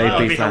stage? They'd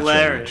be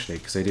flattering actually,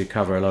 because they do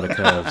cover a lot of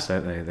curves,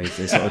 don't they? They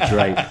sort of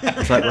drape.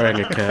 It's like wearing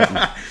a curtain.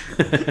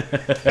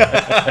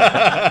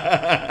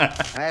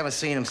 I haven't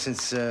seen him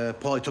since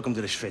Paulie took him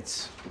to the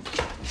Schwitz.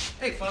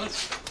 Hey,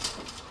 fellas.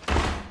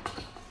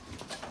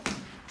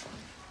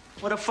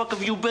 Where the fuck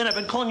have you been? I've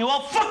been calling you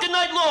all fucking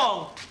night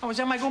long. I was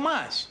at my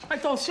gourmand's. I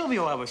told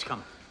Silvio I was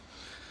coming.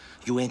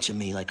 You answer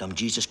me like I'm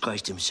Jesus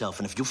Christ himself,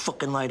 and if you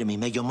fucking lie to me,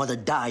 may your mother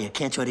die. I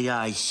can't try the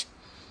eyes.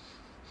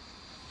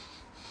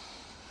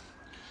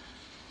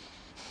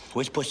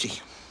 Where's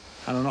Pussy?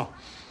 I don't know.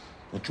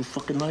 Don't you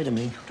fucking lie to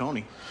me.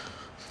 Tony.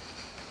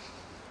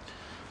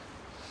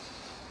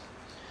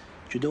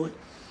 Did you do it?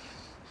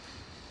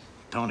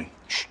 Tony.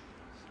 Shh.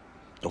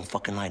 Don't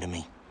fucking lie to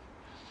me.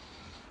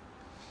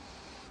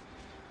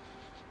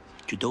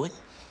 Did you do it?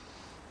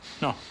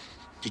 No.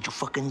 Did you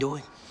fucking do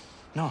it?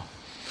 No.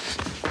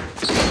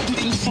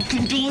 Did you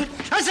fucking do it?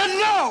 I said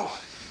no!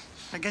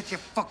 Now get your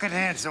fucking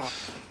hands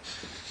off.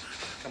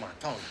 Come on,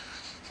 Tony.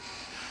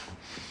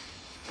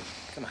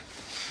 Come on.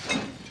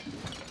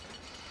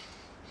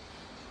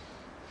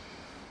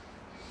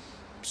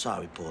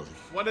 Sorry, Paulie.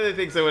 One of the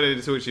things I wanted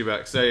to talk to you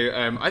about. So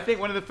I think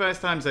one of the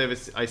first times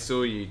I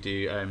saw you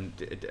do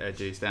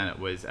stand-up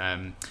was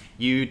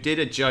you did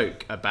a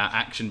joke about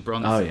Action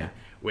Bronson. Oh yeah.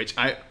 Which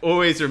I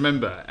always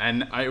remember,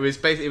 and it was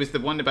the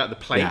one about the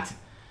plate. Yeah.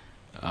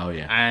 Oh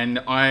yeah. And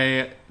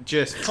I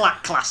just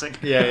classic.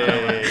 Yeah.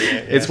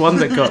 It's one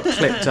that got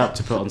clipped up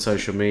to put on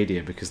social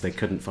media because they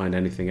couldn't find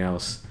anything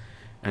else.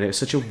 And it was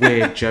such a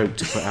weird joke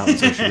to put out on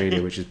social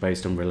media, which is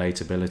based on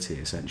relatability,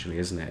 essentially,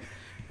 isn't it?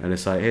 And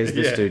it's like, here's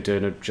this dude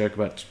doing a joke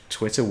about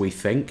Twitter, we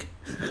think.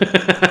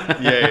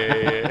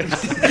 Yeah.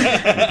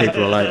 And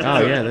people are like,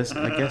 oh yeah,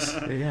 I guess,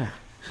 yeah.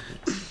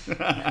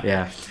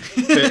 Yeah.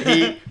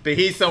 But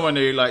he's someone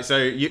who, like, so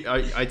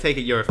I take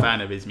it you're a fan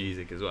of his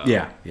music as well.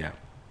 Yeah.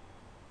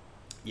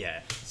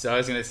 So I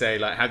was gonna say,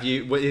 like,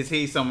 is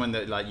he someone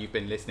that, like, you've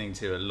been listening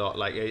to a lot?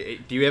 Like,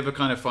 do you ever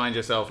kind of find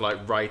yourself,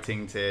 like,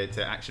 writing to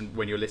Action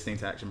when you're listening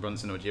to Action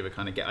Bronson, or do you ever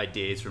kind of get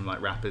ideas from,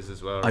 like, rappers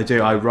as well? I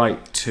do. I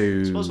write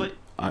to.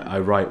 I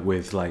write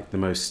with, like, the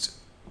most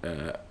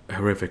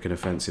horrific and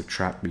offensive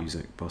trap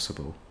music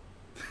possible.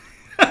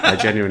 I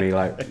genuinely,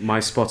 like, my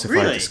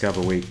Spotify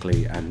Discover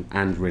Weekly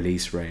and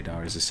Release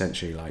Radar is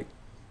essentially like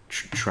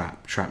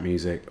trap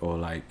music, or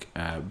like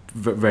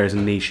various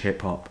niche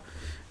hip hop.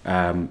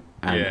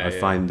 I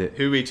find it.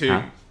 Who we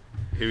talking?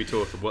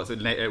 What's it?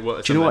 Do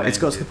you know what? It's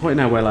got to the point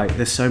now where, like,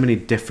 there's so many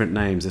different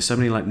names. There's so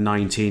many, like,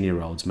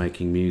 19-year-olds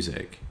making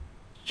music.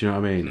 Do you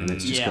know what I mean? And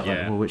it's just got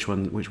like, well, which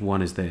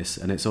one is this?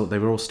 And it's all, they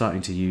were all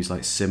starting to use,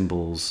 like,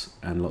 symbols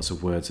and lots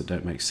of words that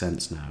don't make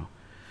sense now.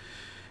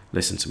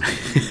 Listen to me.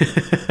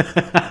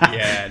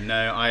 Yeah,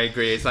 no, I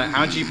agree. It's like,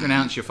 how do you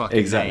pronounce your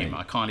fucking name?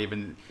 I can't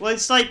even. Well,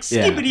 it's like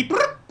skibbity.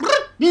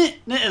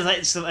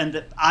 It's like,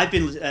 and I've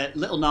been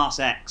Little Nas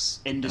X,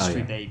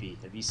 Industry Baby.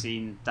 Have you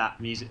seen that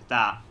music?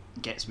 That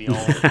gets me all.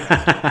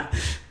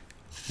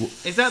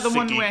 Is that the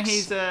one where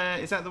he's?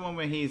 Is that the one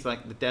where he's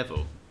like the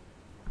devil?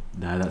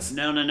 No, that's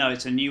no.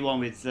 It's a new one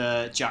with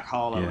Jack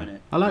Harlow in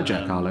it. I like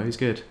Jack Harlow. He's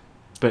good,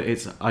 but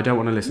I don't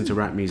want to listen to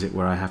rap music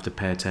where I have to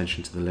pay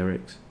attention to the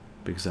lyrics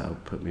because that'll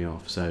put me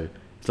off. So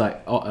it's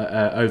like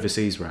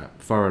overseas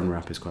rap, foreign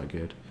rap is quite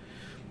good.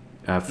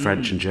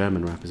 French and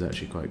German rap is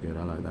actually quite good.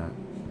 I like that.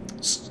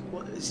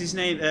 What is his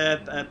name?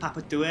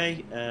 Papa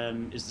Doué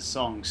is the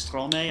song.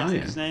 Strome, I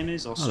think his name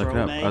is, or I'll look it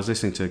up. Strome. I was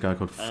listening to a guy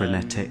called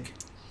Frenetic.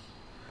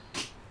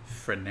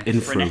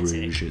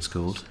 Infrarouge, it's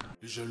called.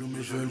 Les jaloux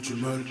me veulent du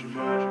mal,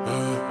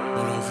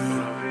 dans la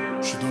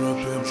ville, je suis dans la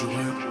PM, je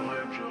rêve.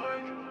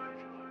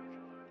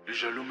 Les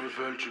jaloux me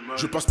veulent du mal.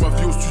 Je passe ma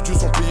vie au studio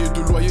sans payer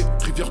de loyer.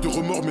 Rivière de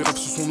remords, mes rêves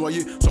se sont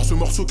noyés. Sors ce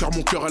morceau car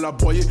mon cœur elle a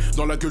broyé.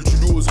 Dans la gueule du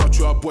loup,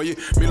 oseras-tu aboyer.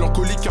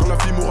 Mélancolique car la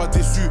vie m'aura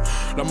déçu.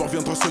 La mort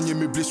viendra soigner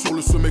mes blessures.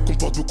 Le sommeil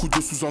comporte beaucoup de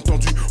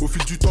sous-entendus. Au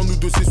fil du temps, nous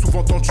deux c'est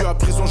souvent tendu. À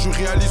présent, je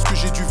réalise que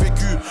j'ai du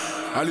vécu.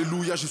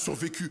 Alléluia, j'ai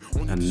survécu.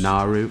 And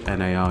Naru,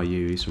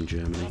 N-A-R-U, he's from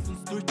Germany.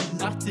 Durch die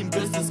Nacht ziehen,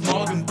 bis es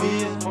morgen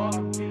wird.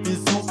 Wir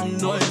suchen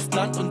neues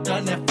Land und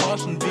dann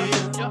erforschen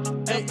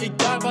wir. Ey,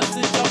 egal was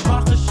ich auch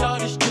mache, schau,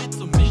 die steht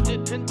zu mir.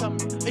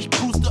 Ich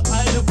puste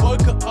eine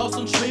Wolke aus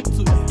und schweb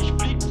zu ihr. Ich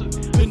flieg zu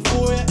ihr. Bin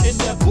vorher in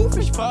der Booth,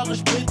 ich fahre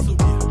spät zu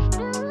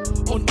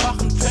ihr. Und mach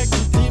einen Track,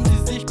 mit dem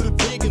sie sich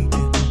bewegen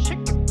wird.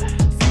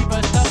 Sie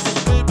weiß, dass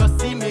ich will, was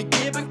sie mir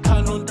geben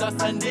kann. Und das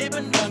ein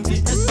Leben lang. Sie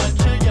ist mein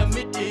Chill, ja,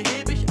 mit ihr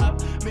heb ich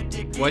ab.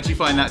 Why do you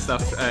find that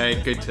stuff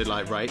good to,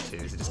 like, write to?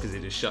 Is it just because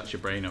it just shuts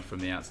your brain off from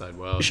the outside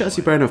world? It shuts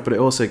your brain off, but it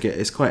also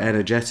it's quite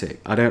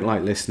energetic. I don't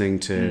like listening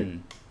to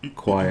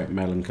quiet,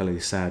 melancholy,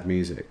 sad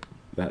music.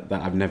 That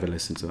I've never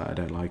listened to that. I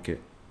don't like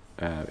it.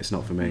 It's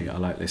not for me. I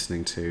like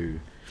listening to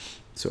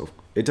sort of.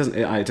 It doesn't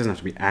have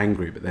to be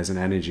angry, but there's an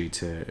energy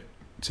to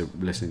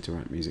listening to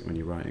rap music when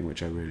you're writing,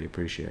 which I really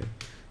appreciate.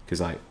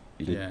 Because like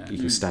you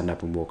can stand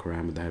up and walk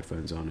around with the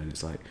headphones on, and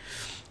it's like,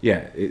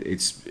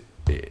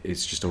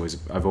 it's just always.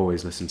 I've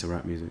always listened to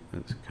rap music.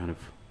 That's kind of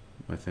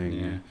my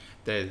thing.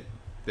 Yeah.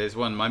 There's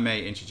one. My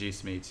mate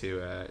introduced me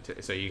to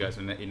so you guys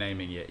were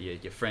naming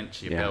your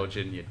French, your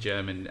Belgian, your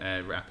German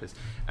rappers.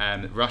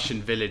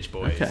 Russian Village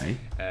Boys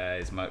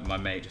is my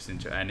mate just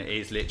and it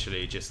is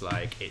literally just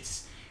like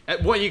it's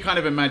what you kind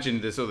of imagine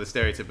the sort of the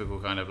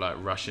stereotypical kind of like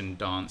Russian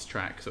dance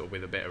track sort of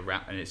with a bit of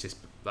rap, and it's just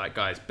like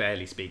guys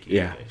barely speaking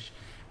English.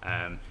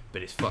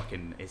 But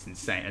it's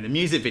insane, and the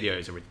music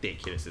videos are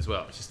ridiculous as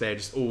well. It's just they're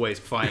just always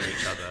fighting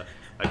each other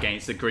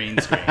against the green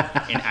screen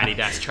in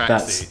Adidas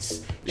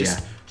tracksuits,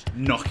 just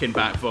knocking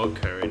back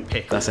vodka and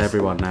pickles. That's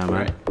everyone now,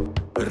 man.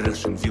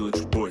 Russian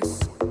Village Boys.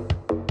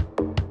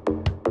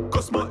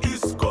 Cosmo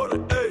is scored,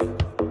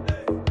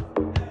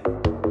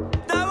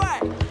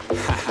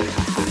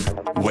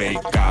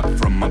 Wake up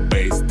from my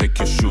base, take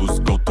your shoes,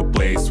 go to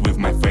place with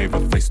my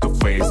favorite face to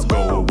face.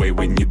 Go away,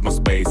 we need more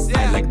space.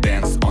 I like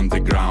dance on the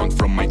ground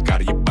from my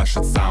car, you bash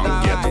it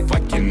sound. Get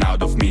fucking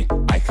out of me,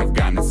 I have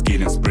gun and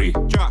killing spree.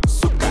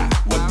 Suka,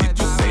 what did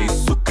you say,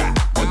 Suka?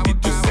 What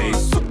did you say,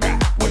 Suka?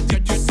 What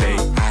did you say?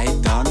 I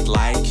don't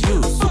like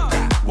you,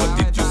 Suka. What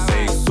did you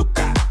say,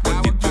 Suka?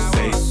 What did you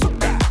say,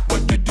 Suka?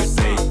 What did you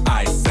say?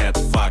 I said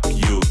fuck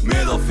you.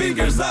 Middle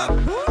fingers up,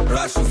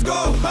 Russians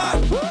go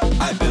hard.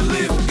 I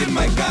believe in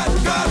my God,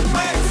 God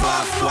makes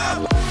us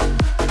swap.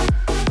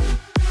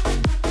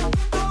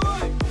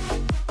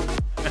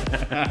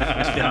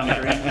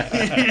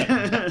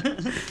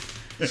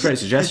 Great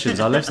suggestions.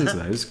 I'll listen to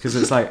those because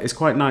it's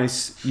quite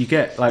nice. You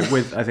get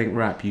with I think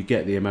rap, you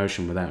get the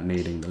emotion without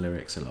needing the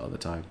lyrics a lot of the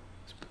time.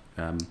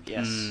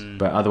 Yes.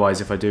 But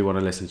otherwise, if I do want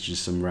to listen to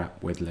just some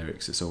rap with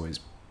lyrics, it's always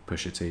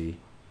Pusha T.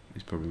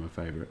 He's probably my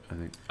favourite, I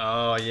think.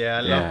 Oh yeah, I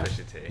love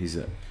Pusha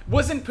T.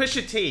 Wasn't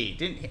Pusha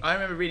T? I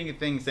remember reading a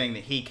thing saying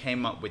that he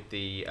came up with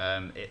the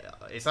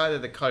it's either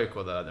the Coke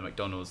or the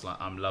McDonald's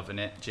 "I'm loving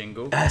it"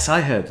 jingle. Yes,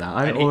 I heard that.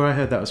 I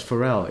heard that was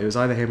Pharrell. It was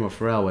either him or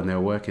Pharrell when they were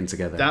working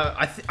together.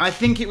 I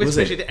think it was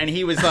Pusha T, and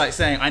he was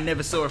saying, "I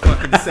never saw a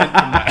fucking cent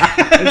from that."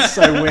 It's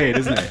so weird,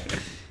 isn't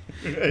it?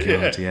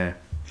 God, yeah.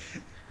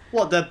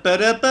 What the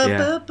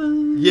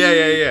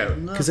Yeah.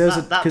 Because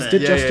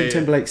did Justin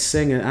Timberlake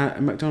sing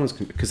at McDonald's?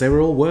 Because they were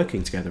all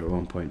working together at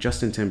one point.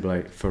 Justin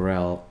Timberlake,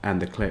 Pharrell,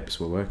 and the Clips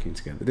were working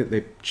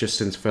together.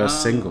 Justin's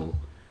first single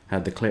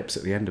had the Clips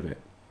at the end of it.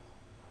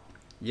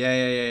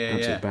 Yeah.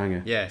 Absolute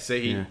banger. Yeah. So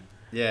he.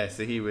 Yeah,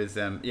 so he was,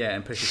 and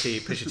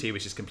Pusha T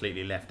was just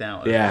completely left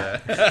out of,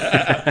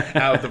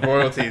 out of the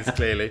royalties,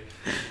 clearly.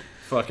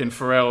 Fucking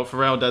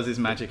Pharrell does his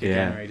magic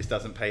again, where he just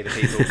doesn't pay the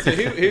people. So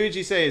who would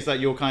you say is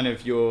your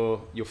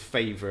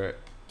favourite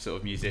sort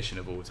of musician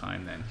of all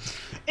time then?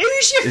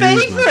 Who's your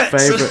favourite?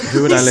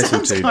 Who would I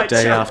listen to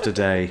day after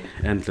day,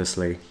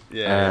 endlessly?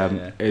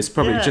 It's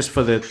probably just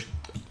for the...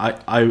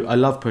 I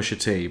love Pusha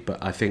T, but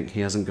I think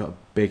he hasn't got a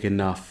big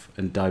enough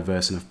and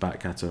diverse enough back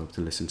catalogue to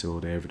listen to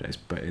all day, every day.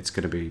 But it's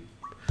going to be...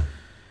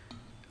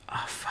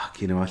 I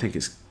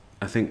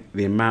think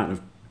the amount of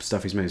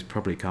stuff he's made is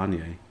probably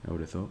Kanye, I would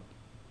have thought.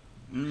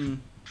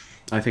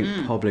 I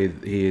think probably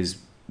he is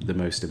the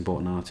most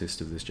important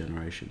artist of this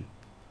generation.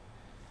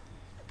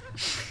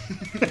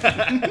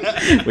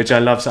 Which I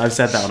love. So I've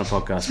said that on a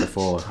podcast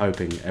before,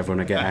 hoping everyone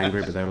would get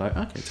angry, but they were like,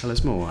 "Okay, tell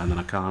us more," and then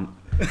I can't.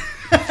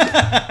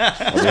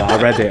 I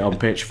read it on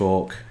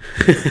Pitchfork.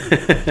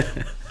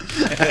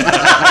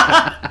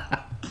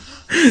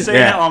 Seeing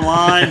it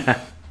online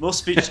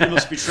must be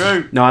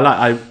true. No,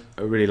 I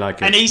really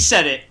like it, and he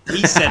said it.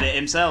 He said it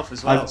himself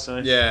as well.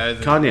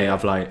 Kanye,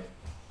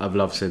 I've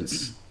loved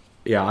since.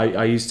 Yeah,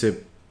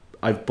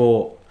 I've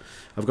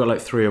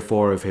got 3 or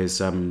 4 of his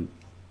sort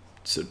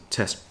of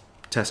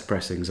test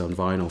pressings on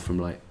vinyl from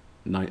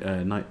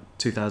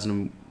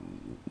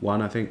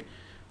 2001, I think,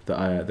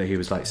 that he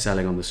was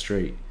selling on the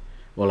street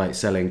or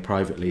selling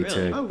privately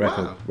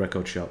to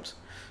record shops.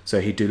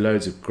 So he'd do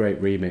loads of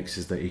great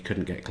remixes that he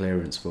couldn't get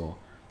clearance for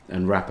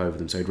and rap over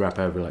them. So he'd rap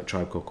over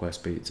Tribe Called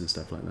Quest beats and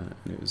stuff like that,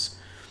 and it was.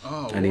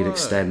 And he'd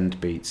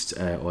extend beats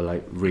or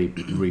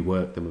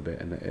rework them a bit,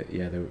 and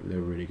they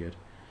were really good.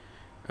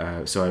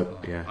 I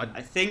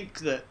think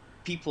that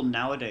people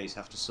nowadays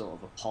have to sort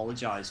of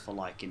apologise for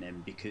liking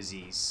him because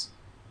he's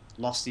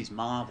lost his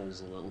marbles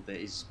a little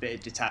bit. He's a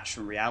bit detached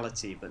from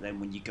reality, but then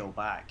when you go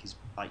back,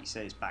 like you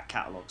say, his back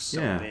catalogue's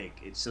so big,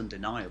 it's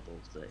undeniable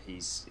that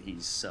he's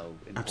so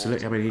important.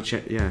 Absolutely. I mean,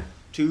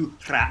 to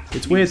rap.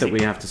 It's weird that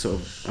we have to sort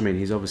of. I mean,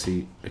 he's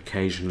obviously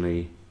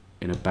occasionally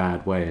in a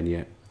bad way, and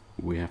yet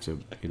we have to,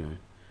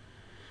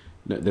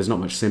 there's not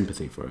much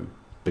sympathy for him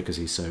because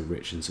he's so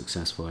rich and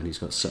successful and he's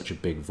got such a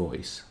big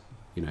voice.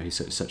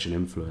 He's such an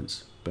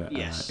influence. But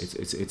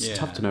it's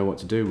tough to know what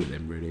to do with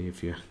him, really.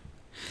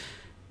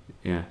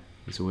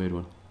 It's a weird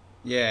one.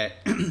 Yeah,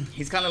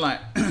 he's kind of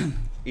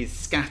he's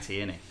scatty,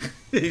 isn't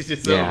he? He's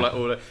just sort of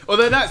all.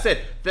 Although that said,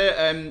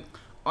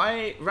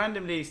 I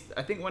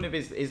think one of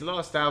his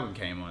last album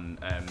came on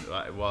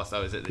whilst I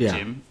was at the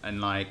gym,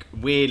 and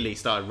weirdly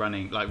started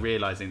running,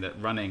 realising that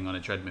running on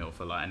a treadmill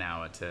for an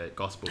hour to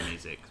gospel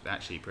music is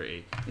actually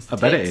pretty. I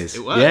bet it is.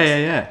 It works.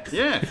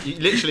 Yeah. You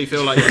literally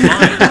feel like you're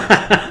flying.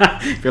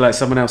 You feel like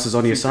someone else is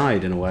on your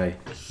side in a way,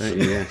 don't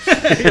you? Yeah.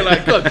 You're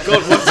like, God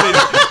wants me.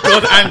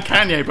 God and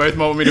Kanye both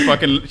want me to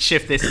fucking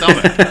shift this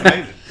stomach.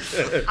 Amazing.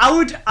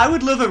 I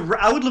would love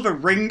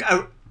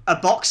a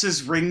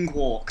boxer's ring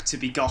walk to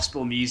be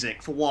gospel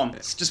music for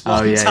once, just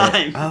one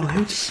time.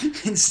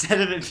 Instead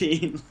of it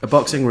being a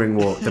boxing ring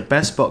walk. The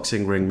best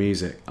boxing ring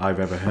music I've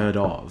ever heard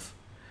of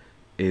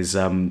is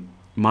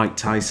Mike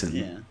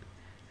Tyson,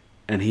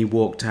 and he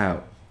walked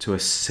out to a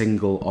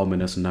single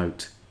ominous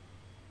note,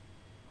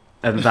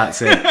 and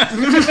that's it.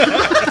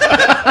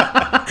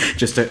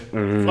 Just and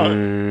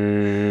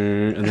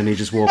then he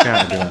just walk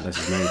out and be like, "This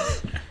is me,"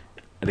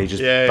 and he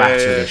just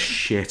batter the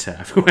shit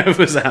out of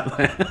whoever's out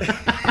there.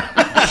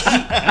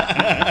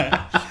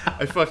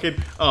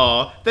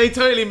 They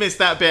totally missed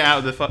that bit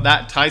out of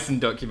that Tyson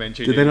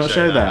documentary. Did they not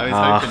show that?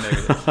 I was hoping they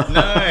would.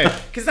 No,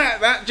 because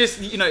that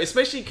just,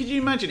 especially, could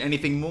you imagine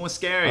anything more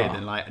scarier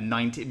than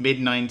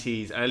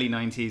mid-90s, early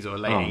 90s or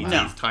late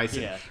 80s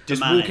Tyson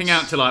just walking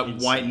out to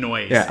white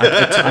noise? Yeah,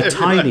 a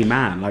tiny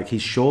man,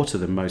 he's shorter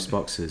than most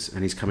boxers,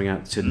 and he's coming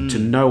out to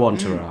no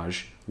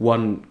entourage,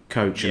 one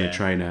coach and a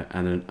trainer,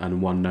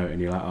 and one note,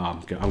 and you're like, I'm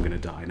going to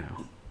die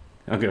now.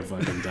 I'm going to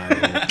fucking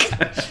die.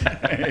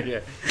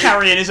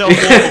 Carrying his own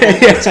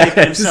water,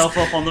 taping himself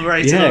up on the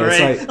way to the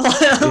ring.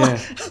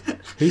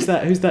 Who's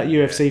that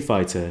UFC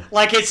fighter?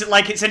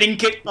 It's an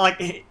ink.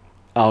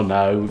 Oh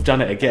no, we've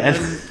done it again.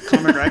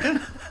 Conor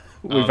McGregor?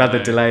 We've had the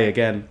delay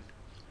again.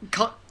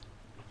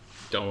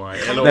 Don't worry.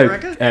 No,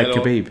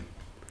 Khabib.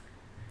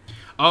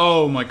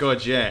 Oh my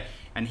god, yeah.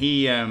 And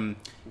he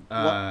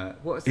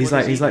he's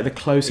like the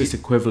closest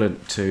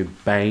equivalent to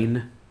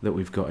Bane that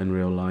we've got in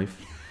real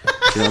life. Do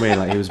you know what I mean?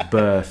 Like, he was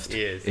birthed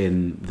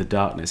in the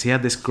darkness. He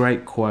had this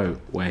great quote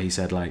where he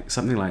said, like,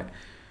 something like,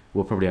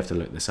 we'll probably have to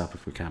look this up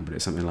if we can, but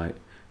it's something like,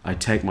 I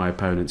take my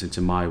opponents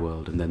into my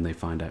world and then they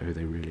find out who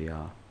they really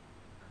are.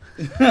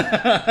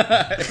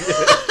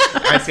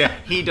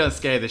 He does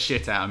scare the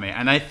shit out of me,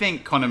 and I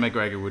think Conor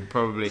McGregor would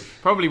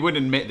probably would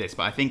admit this,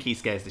 but I think he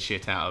scares the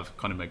shit out of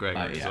Conor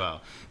McGregor as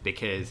well,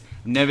 because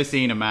I've never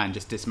seen a man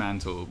just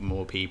dismantle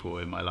more people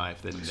in my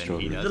life than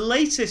he does. The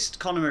latest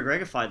Conor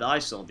McGregor fight that I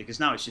saw, because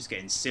now it's just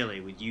getting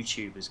silly with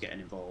YouTubers getting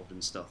involved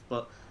and stuff,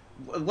 but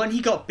when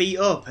he got beat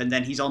up and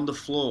then he's on the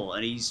floor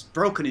and he's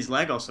broken his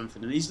leg or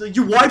something and he's like,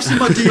 your wife's in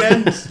my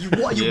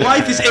DMs, your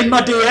wife is in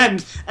my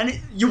DMs, and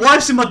your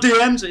wife's in my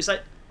DMs, and it's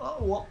like, oh,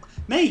 what?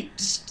 Mate,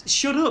 just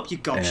shut up, you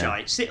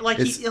gobshite. Like,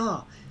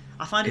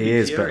 I find it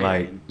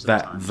infuriating.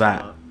 But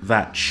like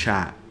that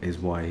chat is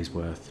why he's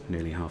worth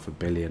nearly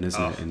 $500 million,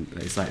 isn't it? And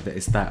it's like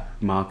it's that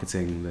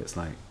marketing that's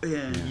like.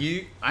 Yeah.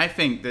 I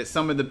think that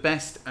some of the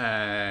best,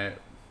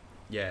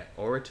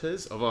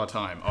 orators of our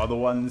time are the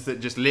ones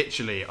that just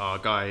literally are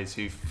guys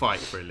who fight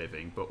for a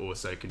living, but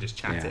also can just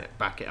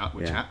back it up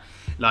with chat.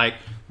 Like,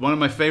 one of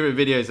my favorite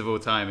videos of all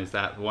time is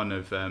that one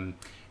of.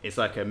 It's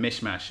like a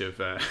mishmash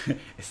of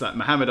it's like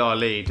Muhammad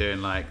Ali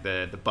doing like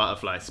the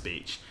butterfly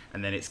speech,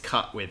 and then it's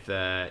cut with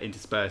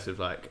interspersed with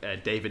like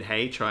David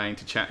Haye trying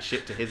to chat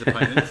shit to his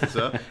opponents as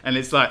well, and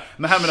it's like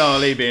Muhammad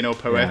Ali being all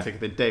poetic,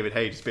 and then David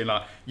Haye just being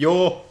like,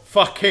 your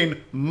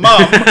fucking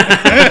mum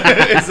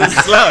is a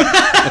slut.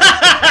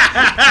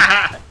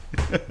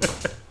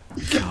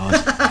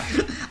 God.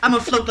 I'm a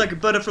float like a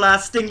butterfly,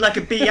 sting like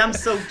a bee. I'm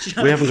so.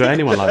 We haven't got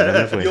anyone like that,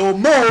 have we? Your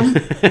mum.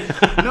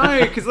 No,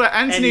 because like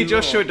Anthony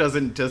Joshua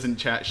doesn't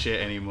chat shit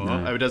anymore.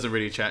 No. Doesn't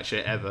really chat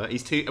shit ever.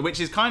 He's too,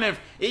 which is kind of.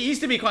 It used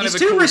to be kind of. He's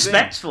a too cool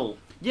respectful.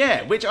 Thing.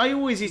 Yeah, which I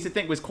always used to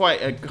think was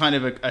quite a kind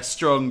of a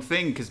strong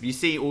thing, because you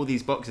see all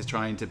these boxers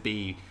trying to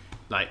be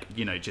like,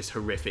 you know, just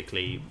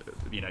horrifically,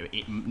 you know,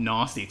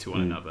 nasty to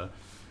one another.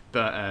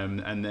 But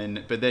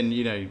then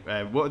you know,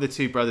 what are the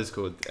two brothers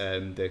called?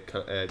 The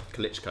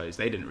Klitschko's.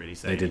 They didn't really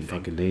say. They didn't anything.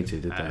 fucking need to,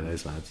 did they?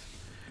 Those lads.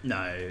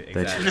 No,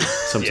 exactly.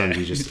 Sometimes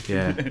you just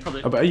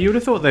But you would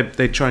have thought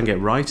they'd try and get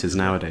writers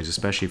nowadays,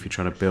 especially if you're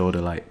trying to build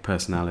a like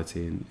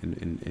personality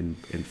in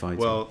fighting.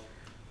 Well,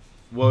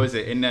 what was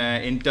it in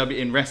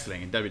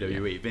wrestling in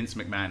WWE? Vince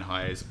McMahon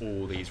hires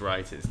all these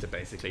writers to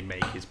basically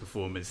make his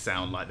performers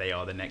sound like they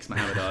are the next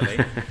Muhammad Ali,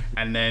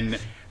 and then.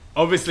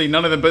 Obviously,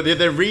 none of them, but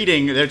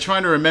they're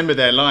trying to remember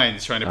their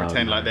lines, trying to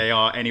pretend like they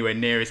are anywhere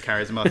near as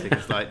charismatic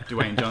as like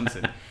Dwayne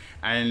Johnson.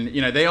 And,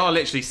 you know, they are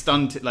literally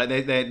stunned, like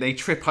they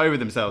trip over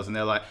themselves and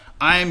they're like,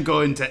 I'm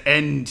going to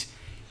end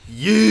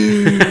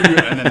you.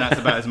 And then that's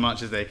about as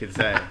much as they can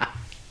say.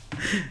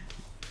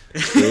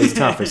 It's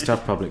tough. It's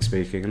tough public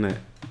speaking, isn't it?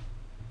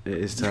 It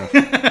is tough.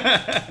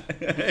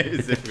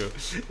 It's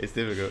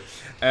difficult.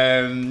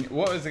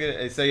 What was I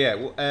gonna? So yeah.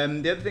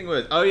 The other thing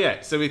was. Oh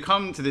yeah. So we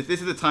come to this. This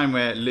is the time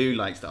where Lou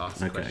likes to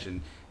ask a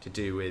question to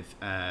do with.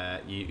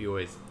 You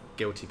always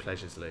guilty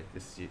pleasures, Lou.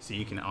 So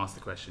you can ask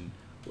the question.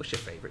 What's your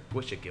favourite?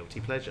 What's your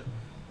guilty pleasure?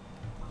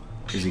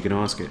 Is he going to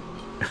ask it?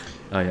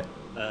 Oh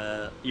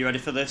yeah. You ready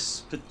for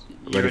this?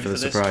 Ready for the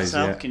surprise?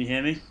 Yeah. Can you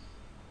hear me?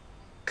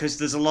 Because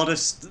there's a lot of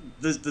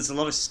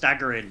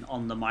staggering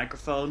on the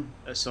microphone,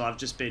 so I've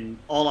just been.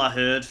 All I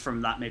heard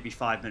from that maybe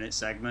 5-minute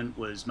segment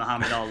was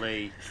Muhammad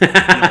Ali.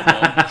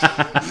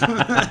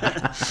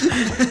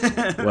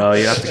 Well,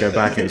 you have to go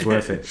back. It was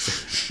worth it.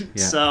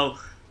 Yeah. So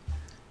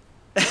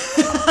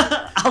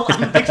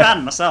I'm a big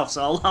fan myself.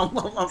 So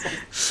what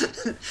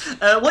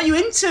are you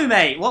into,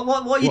 mate?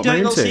 What are you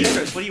doing? No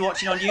secrets. What are you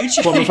watching on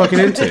YouTube? What am I fucking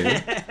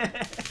into?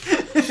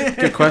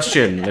 Good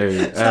question,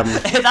 Lou.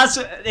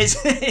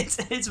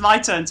 It's my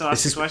turn to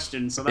ask the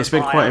question. So that's it's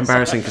been quite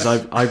embarrassing because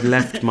I've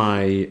left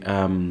my.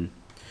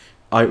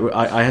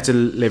 I had to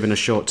live in a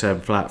short-term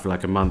flat for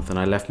like a month, and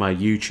I left my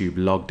YouTube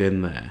logged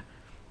in there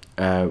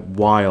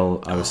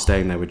while I was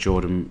staying there with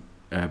Jordan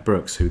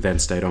Brooks, who then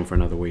stayed on for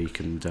another week,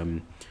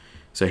 and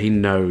so he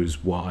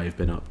knows what I've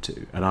been up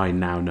to, and I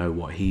now know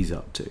what he's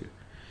up to.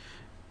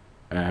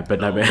 But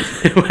no,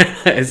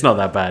 it's not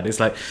that bad. It's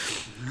like.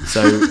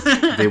 So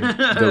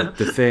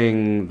the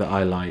thing that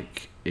I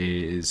like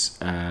is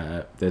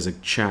there's a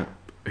chap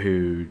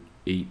who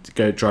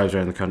drives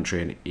around the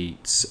country and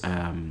eats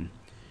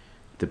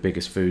the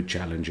biggest food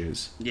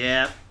challenges.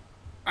 Yeah.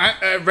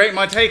 Rate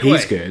My Takeaway.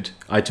 He's good.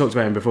 I talked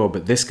about him before,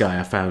 but this guy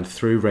I found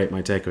through Rate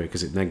My Takeaway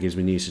because it then gives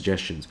me new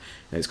suggestions.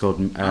 It's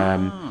called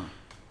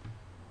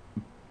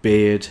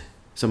Beard.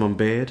 Someone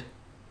Beard.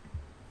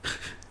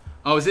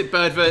 Oh, is it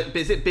Beard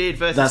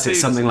versus? That's it,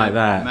 something like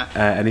that.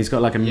 And he's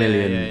got like 1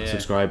 million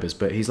subscribers,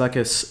 but he's like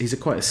he's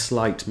quite a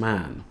slight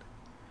man.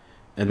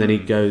 And then he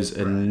goes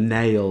and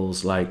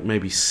nails like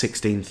maybe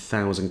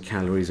 16,000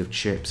 calories of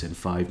chips in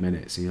 5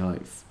 minutes. And you're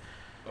like,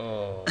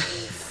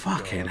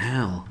 fucking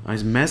hell!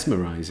 It's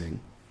mesmerising.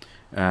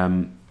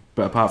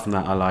 But apart from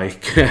that, I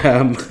like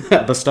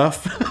the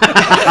stuff. Do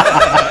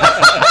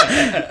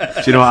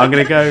you know what? I'm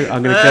gonna go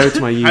to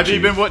my YouTube. Have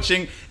you been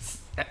watching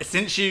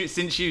since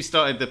you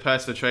started the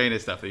personal trainer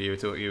stuff that you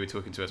were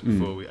talking to us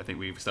before? I think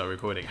we started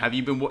recording. Have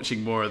you been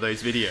watching more of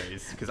those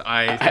videos? Because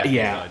I've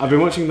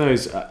been watching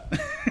those.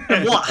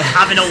 What,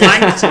 having a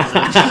wank to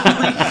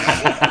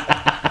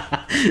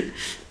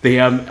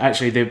them?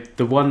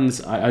 The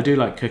ones I do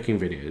like cooking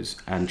videos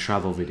and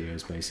travel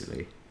videos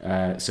basically.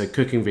 So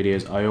cooking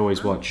videos, I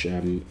always watch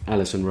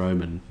Alison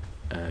Roman,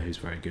 who's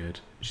very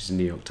good. She's in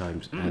New York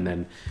Times, and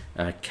then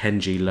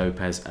Kenji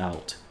Lopez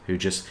Alt,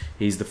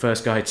 he's the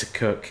first guy to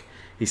cook.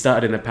 He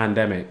started in the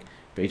pandemic,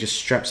 but he just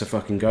straps a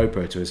fucking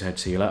GoPro to his head,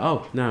 so you're like,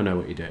 oh, now I know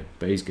what you do.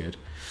 But he's good.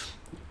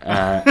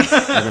 And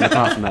then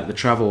apart from that, the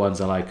travel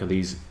ones I like are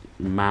these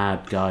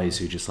mad guys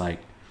who just like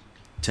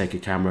take a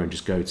camera and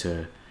just go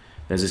to.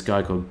 There's this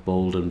guy called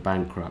Bald and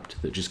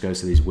Bankrupt that just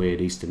goes to these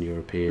weird Eastern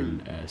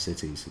European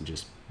cities and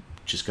just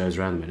goes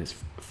around them, and it's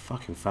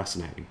fucking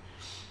fascinating.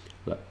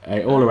 He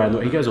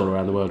goes all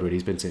around the world really.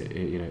 He's been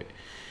to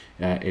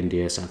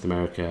India, South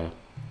America,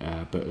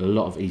 but a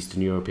lot of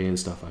Eastern European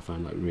stuff I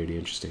find like really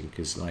interesting,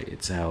 because like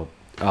it's how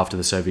after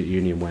the Soviet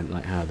Union went,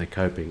 like how they're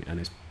coping, and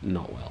it's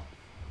not well.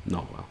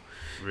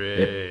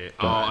 Really?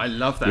 I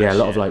love that. Yeah, a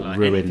lot shit. of like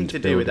ruined anything to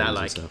do with that,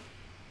 buildings like and stuff.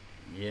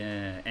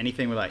 Yeah,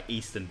 anything with like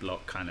Eastern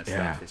Bloc kind of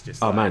stuff. It's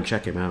just man,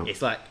 check him out.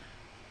 It's like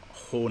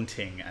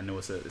haunting and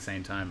also at the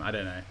same time, I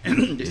don't know.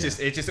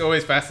 It just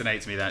always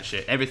fascinates me, that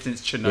shit. Ever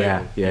since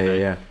Chernobyl.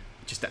 Yeah.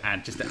 Just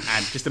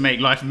to make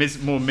life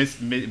miseryful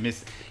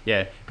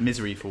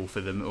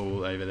for them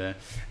all over there.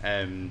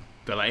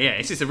 But like, yeah,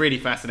 it's just a really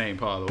fascinating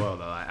part of the world.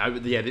 Like,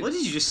 what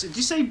did you just? Did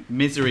you say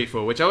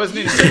miseryful? Which I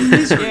wasn't.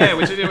 Which I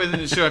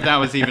wasn't sure if that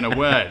was even a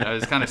word. I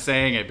was kind of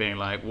saying it, being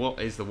like,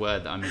 what is the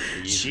word that I'm meant to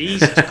be using?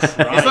 Jesus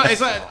Christ!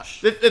 It's like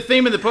the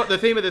theme of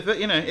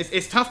the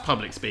it's tough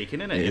public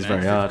speaking, isn't it? It's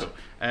very hard.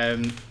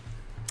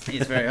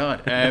 It's very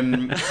hard.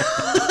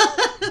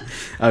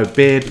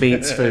 Beard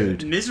meets food.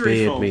 Miseryful.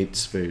 Beard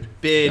meets food.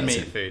 Beard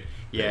meets food.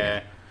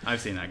 Yeah. I've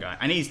seen that guy,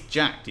 and he's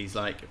jacked. He's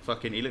like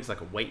fucking. He looks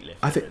like a weightlifter.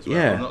 I think, as well.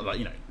 yeah. Not like,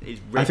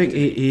 he's ripped. I think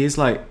he is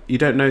like, you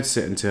don't notice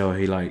it until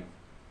he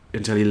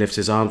lifts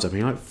his arms up,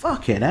 and you're like,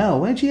 fucking hell,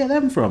 where'd you get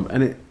them from?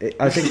 And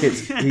I think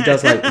he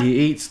does like,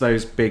 he eats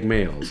those big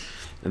meals,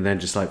 and then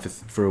just like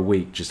for a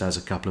week just has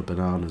a couple of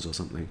bananas or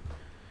something.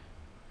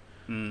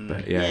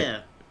 But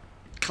yeah.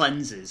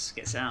 Cleanses,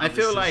 gets out. I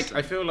feel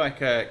like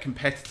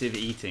competitive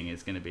eating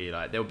is going to be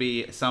like, there'll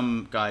be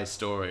some guy's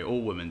story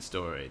or woman's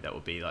story that will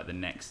be like the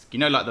next,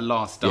 like The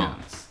Last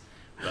Dance.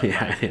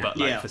 But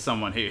for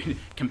someone who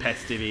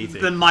competitive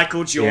eating, the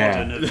Michael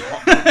Jordan of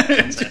hot dog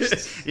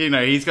contests.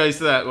 He goes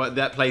to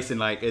that place in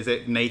like, is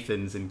it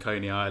Nathan's in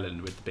Coney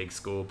Island with the big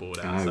scoreboard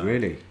outside? Oh,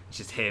 really? It's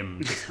just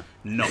him just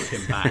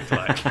knocking back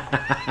like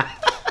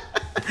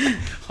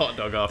hot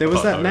dog after. There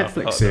was hot that dog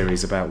after Netflix hot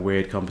series about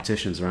weird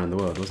competitions around the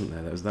world, wasn't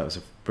there? That was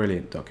a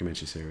brilliant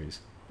documentary series.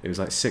 It was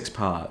like 6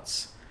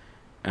 parts,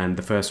 and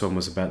the first one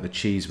was about the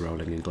cheese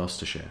rolling in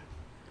Gloucestershire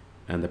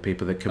and the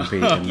people that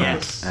compete in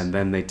that. And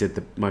then they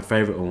did my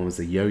favourite one was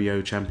the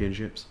yo-yo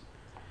championships,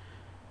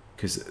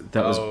 because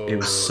it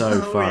was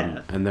so fun.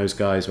 Yeah. And those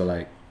guys were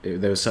like,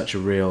 there's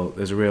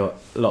a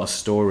lot of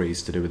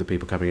stories to do with the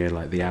people coming in,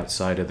 like the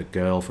outsider, the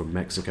girl from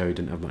Mexico who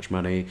didn't have much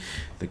money,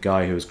 the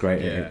guy who was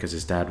great at it because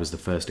his dad was the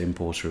first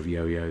importer of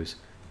yo-yos.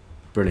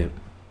 Brilliant.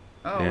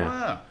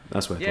 Wow,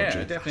 that's worth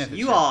watching.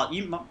 Definitely.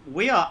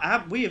 We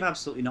have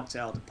absolutely knocked it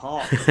out of the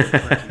park with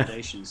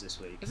recommendations this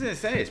week. I was going to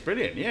say, it's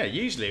brilliant. Yeah,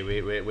 usually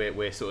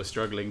we're sort of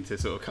struggling to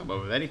sort of come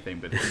up with anything,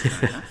 but it's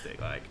fantastic.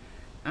 Like,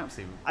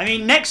 absolutely. I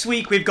mean, next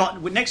week we've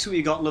got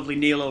lovely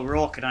Neil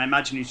O'Rourke, and I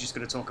imagine he's just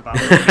going to talk about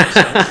movies,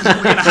 so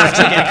we're going to have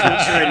to get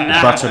culture in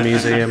now. Butter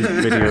Museum,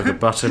 video of the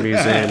Butter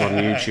Museum on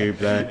YouTube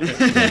there.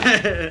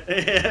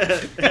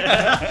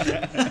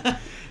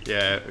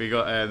 Yeah, we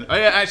got.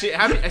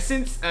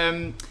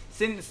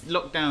 Since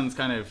lockdowns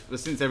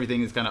since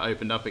everything's kind of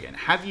opened up again,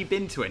 have you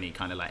been to any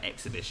kind of like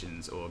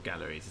exhibitions or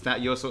galleries? Is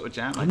that your sort of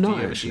jam? Like, I'm not, do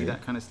you ever actually. do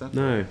that kind of stuff?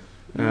 No.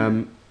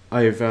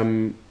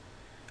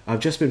 I've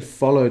just been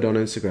followed on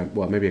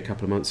Instagram, maybe a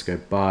couple of months ago,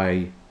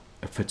 by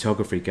a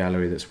photography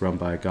gallery that's run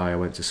by a guy I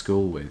went to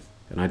school with,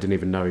 and I didn't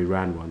even know he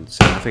ran one.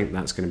 So I think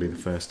that's going to be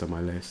the first on my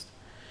list.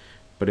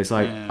 But it's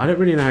like, I don't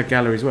really know how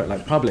galleries work.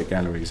 Like public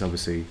galleries,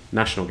 obviously,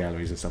 national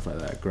galleries and stuff like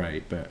that are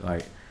great, but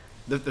like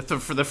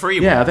for the free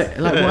ones. Yeah,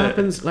 like what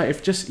happens? Like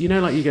if just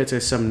like you go to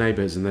some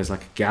neighbours and there's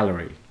like a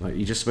gallery, like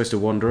you're just supposed to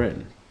wander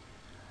in.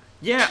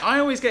 Yeah, I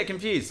always get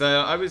confused. So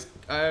I was,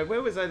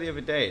 where was I the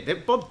other day?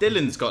 Bob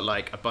Dylan's got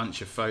like a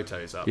bunch of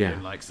photos up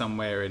in like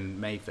somewhere in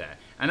Mayfair,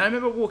 and I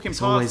remember walking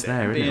past it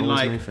and being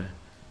like, Mayfair.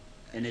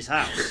 In his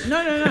house.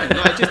 No,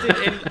 like just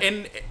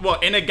in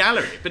a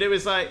gallery. But it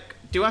was like,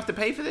 do I have to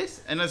pay for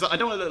this? And I was like, I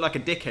don't want to look like a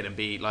dickhead and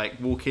be like,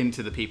 walk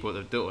into the people at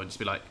the door and just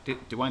be like,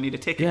 do I need a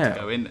ticket to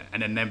go in there?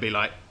 And then be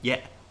like,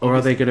 yeah. Or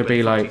are they going to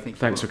be like,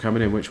 thanks for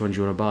coming in, which one do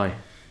you want to buy?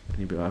 And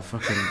you'd be like,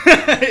 fucking.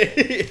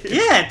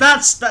 Yeah,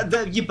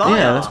 you buy.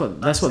 Yeah,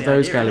 that's what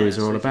those galleries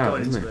are all about,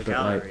 isn't it? But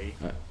like,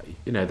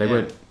 they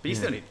won't. But you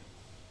still need.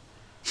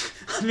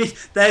 I mean,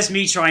 there's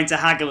me trying to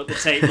haggle at the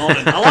Tate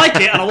Modern. I like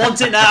it and I want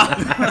it now.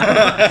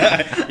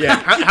 Yeah.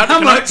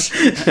 How much?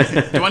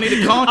 Do I need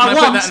a car? Can I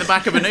put that in the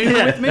back of an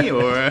Uber with me?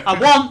 Or I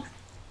want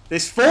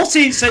this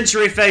 14th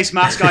century face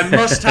mask. I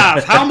must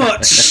have. How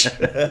much?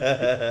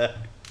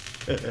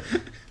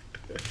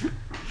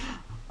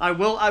 I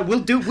will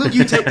do. Will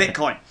you take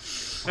Bitcoin?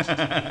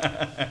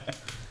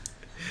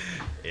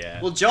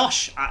 Yeah. Well,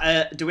 Josh,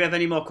 do we have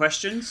any more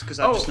questions? Because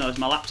I just noticed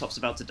my laptop's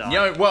about to die.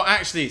 Yeah. Well,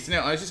 actually,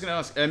 Sunil, I was just going to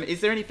ask: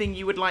 is there anything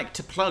you would like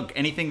to plug?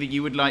 Anything that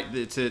you would like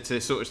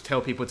to sort of tell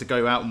people to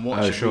go out and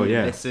watch? Oh, sure,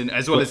 yeah. Listen,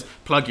 as well as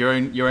plug your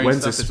own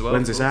stuff as well.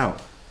 When's this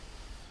out?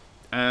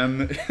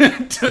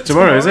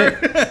 Tomorrow, is it?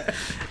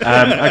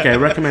 Okay, a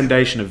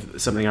recommendation of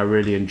something I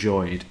really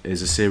enjoyed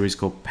is a series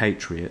called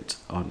Patriot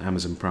on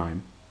Amazon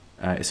Prime.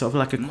 It's sort of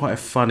like quite a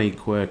funny,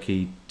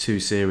 quirky 2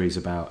 series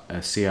about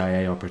a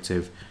CIA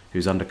operative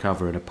who's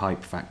undercover in a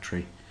pipe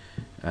factory.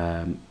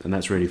 And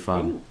that's really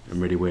fun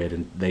and really weird.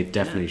 And they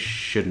definitely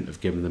shouldn't have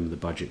given them the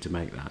budget to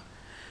make that.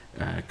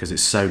 Because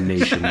it's so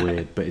niche and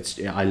weird. But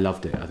I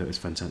loved it. I thought it was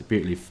fantastic.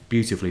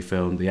 Beautifully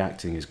filmed. The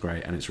acting is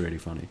great and it's really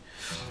funny.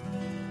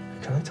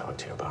 Can I talk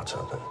to you about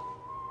something?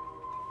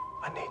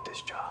 I need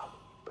this job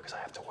because I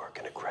have to work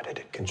in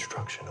accredited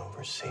construction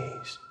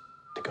overseas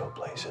to go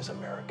places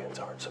Americans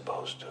aren't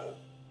supposed to.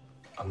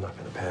 I'm not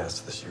going to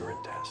pass this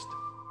urine test.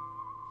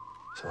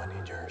 So I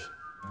need yours.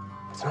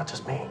 It's not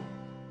just me.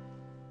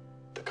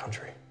 The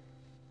country.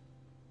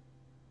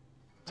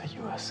 The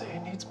USA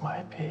needs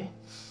my pee.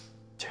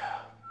 Yeah.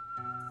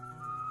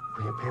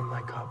 Will you pee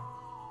my cup?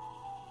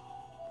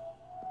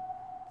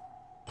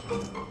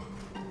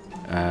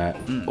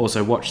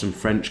 Also, watch some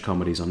French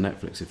comedies on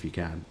Netflix if you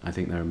can. I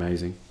think they're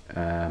amazing.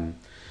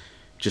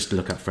 Just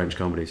look up French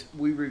comedies.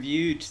 We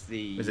reviewed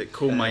the... Was it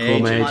Call My Call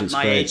Agent? My Agent's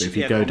My great, Agent, but if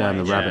you yeah, go Call down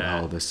My the rabbit Agent.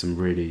 hole, there's some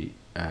really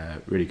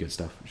good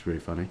stuff. It's really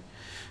funny.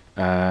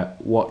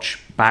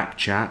 Watch Back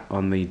Chat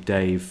on the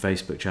Dave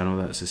Facebook channel.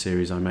 That's a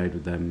series I made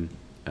with them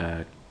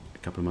a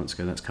couple of months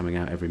ago. That's coming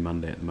out every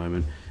Monday at the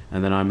moment.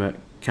 And then I'm at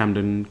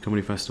Camden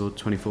Comedy Festival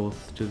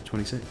 24th to the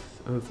 26th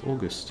of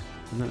August.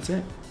 And that's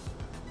it.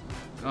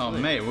 Oh,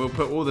 mate, we'll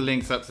put all the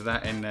links up to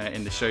that in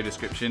the show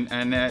description.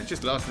 And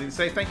just lastly, to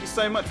say thank you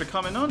so much for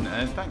coming on.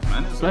 Thanks,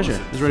 man. It was Pleasure.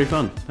 awesome. It was really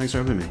fun. Thanks for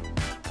having me.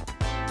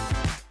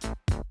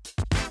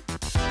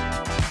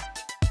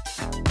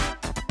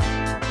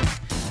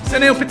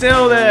 Sunil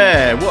Patel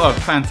there. What a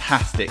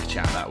fantastic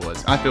chat that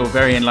was. I feel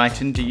very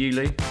enlightened. Do you,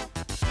 Lou?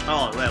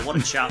 Oh, well, what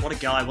a chat, what a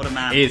guy, what a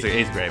man. He's a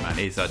great man.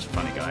 He's such a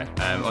funny guy.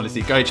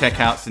 Honestly, go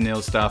check out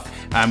Sunil's stuff.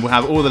 We'll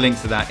have all the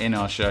links to that in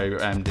our show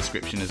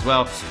description as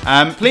well.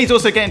 Please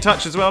also get in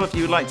touch as well if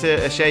you would like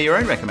to share your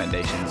own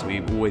recommendations.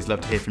 We always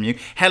love to hear from you.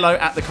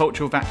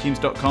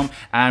 hello@theculturalvacuums.com.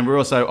 And we're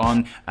also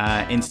on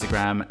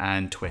Instagram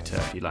and Twitter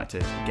if you'd like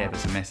to give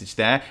us a message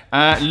there.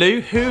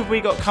 Lou, who have we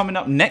got coming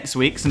up next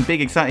week? Some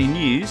big exciting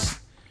news.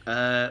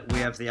 We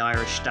have the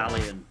Irish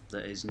Stallion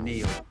that is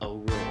Neil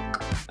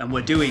O'Rourke, and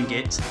we're doing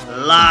it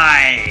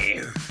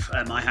live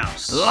at my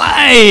house.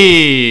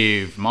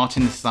 Live!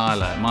 Martin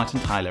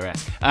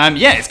Tyler-esque.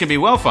 Yeah, it's going to be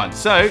well fun.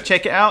 So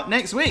check it out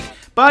next week.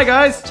 Bye,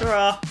 guys.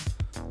 Ta-ra.